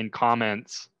in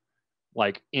comments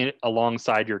like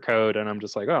alongside your code, and I'm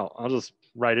just like, oh, I'll just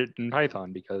write it in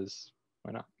Python because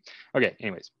why not? Okay,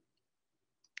 anyways.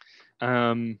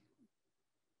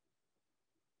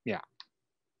 Yeah.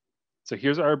 So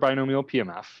here's our binomial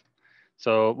PMF.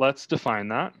 So let's define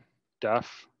that.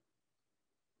 Def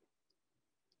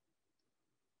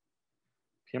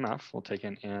PMF, we'll take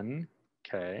an N,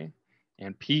 K,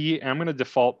 and P, I'm going to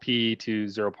default P to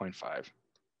 0.5.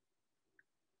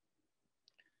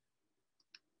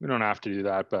 We don't have to do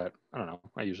that, but I don't know.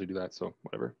 I usually do that, so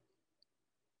whatever.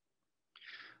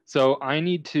 So I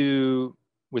need to,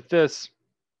 with this,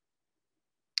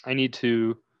 I need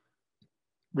to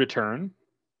return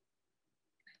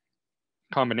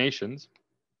combinations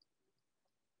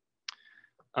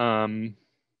in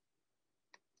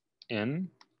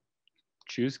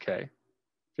choose K. I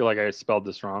feel like I spelled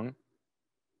this wrong.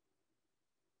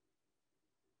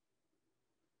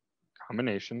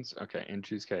 Combinations, okay, in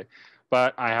choose K.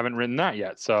 But I haven't written that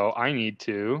yet, so I need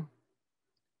to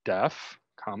def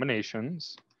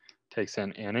combinations, takes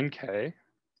in N and K,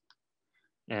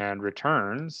 and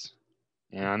returns,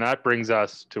 and that brings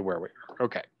us to where we are.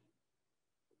 Okay.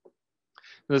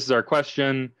 This is our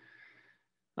question.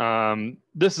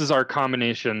 This is our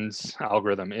combinations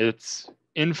algorithm. It's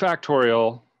in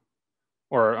factorial,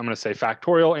 or I'm going to say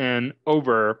factorial n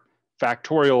over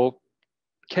factorial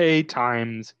k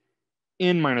times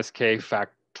n minus k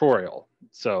factorial.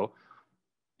 So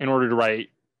in order to write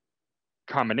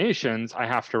combinations, I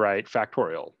have to write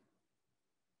factorial.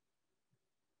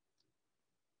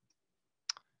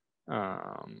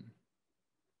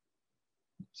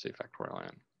 Say factorial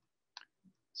n.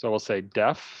 So we'll say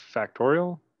def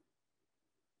factorial.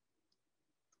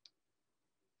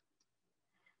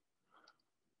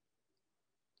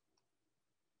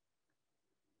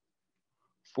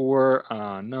 For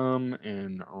num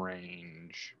in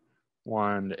range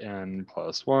 1 to n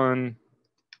plus 1,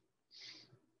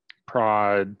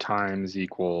 prod times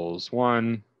equals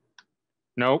 1.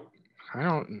 Nope, I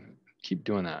don't keep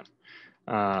doing that.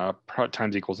 Prod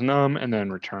times equals num, and then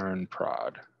return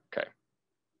prod. Okay.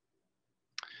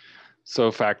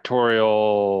 So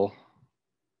factorial,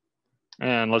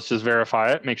 and let's just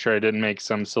verify it, make sure I didn't make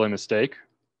some silly mistake.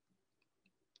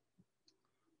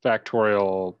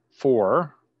 Factorial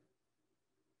 4.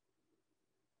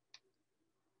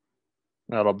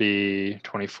 That'll be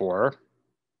 24.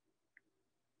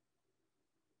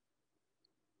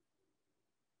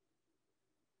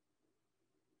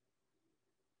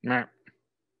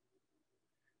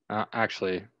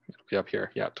 Actually, it'll be up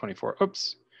here. Yeah, 24.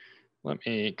 Oops. Let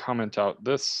me comment out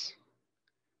this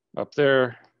up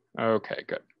there. Okay,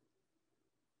 good.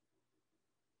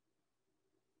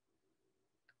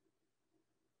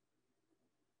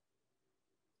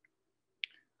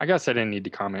 I guess I didn't need to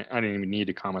comment. I didn't even need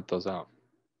to comment those out.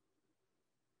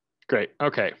 Great.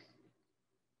 Okay.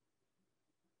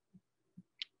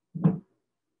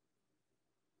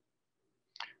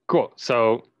 Cool.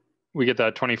 So we get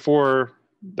that 24.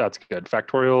 That's good.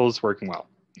 Factorial is working well.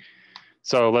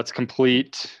 So let's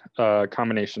complete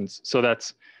combinations. So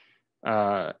that's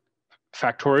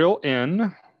factorial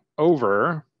n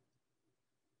over,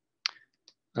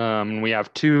 we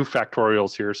have two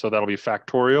factorials here, so that'll be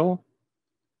factorial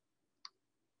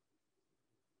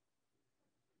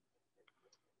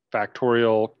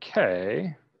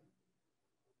k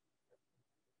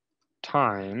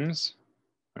times,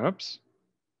 oops,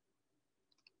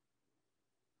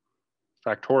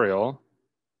 factorial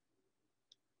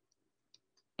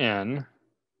n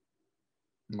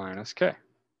minus k.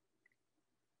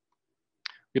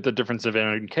 Get the difference of n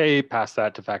and k, pass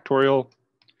that to factorial,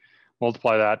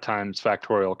 multiply that times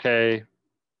factorial k,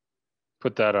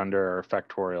 put that under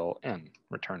factorial n,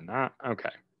 return that. Okay.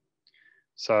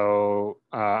 So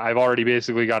I've already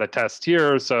basically got a test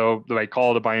here. So the way I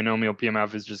call it a binomial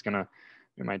PMF is just going to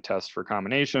be my test for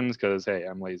combinations because, hey,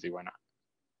 I'm lazy. Why not?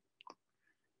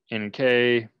 N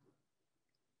k.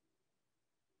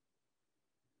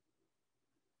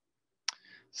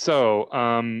 So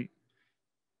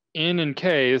N and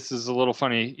k, this is a little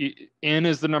funny. N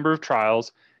is the number of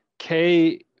trials.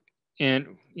 K,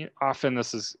 and often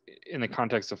this is in the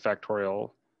context of factorial,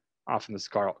 often this is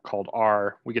called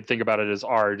R. We could think about it as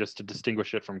R just to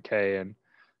distinguish it from K and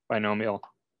binomial.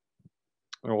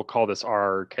 Or we'll call this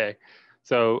R or K.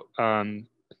 So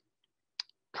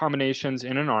combinations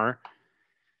in an R.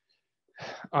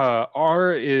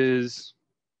 R is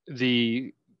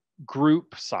the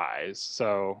group size.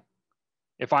 So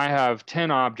if I have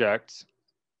 10 objects,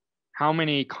 how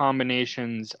many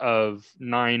combinations of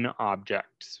 9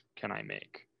 objects can I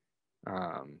make?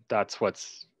 That's what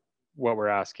we're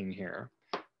asking here.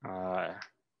 If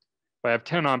I have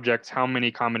 10 objects, how many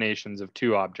combinations of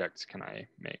 2 objects can I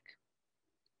make?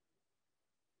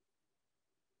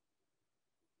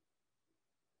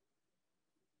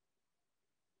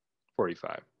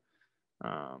 $45.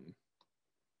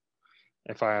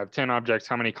 If I have 10 objects,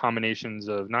 how many combinations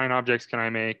of 9 objects can I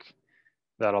make?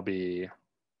 That'll be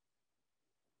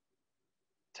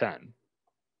 10.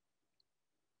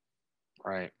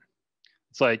 Right.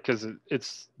 It's like, because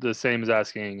it's the same as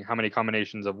asking how many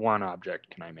combinations of 1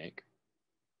 object can I make?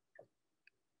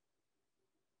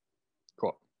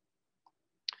 Cool.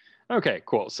 Okay,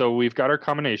 cool. So we've got our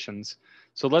combinations.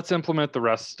 So let's implement the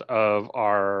rest of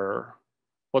our,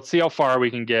 let's see how far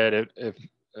we can get if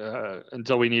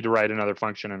until we need to write another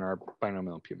function in our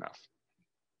binomial PMF.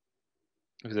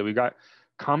 So we got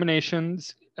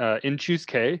combinations in choose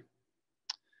K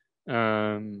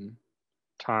times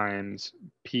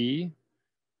P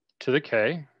to the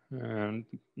K, and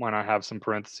why not have some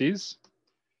parentheses?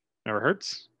 Never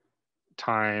hurts.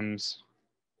 Times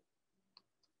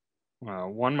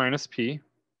 1 minus P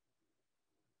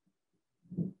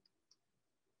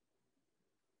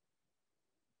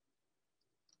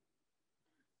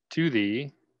to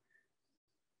the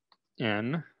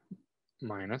N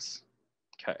minus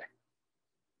K.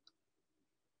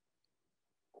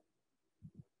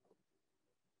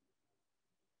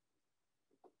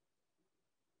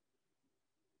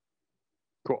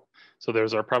 Cool. So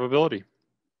there's our probability.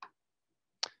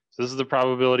 So this is the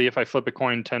probability if I flip a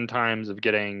coin 10 times of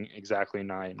getting exactly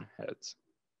 9 heads.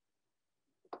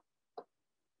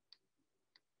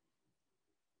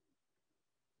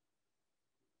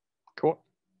 Cool.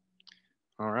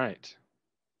 All right.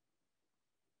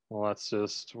 Well, let's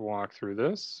just walk through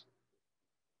this.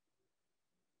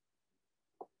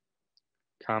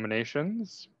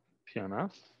 Combinations,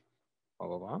 PMF, blah,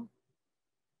 blah, blah.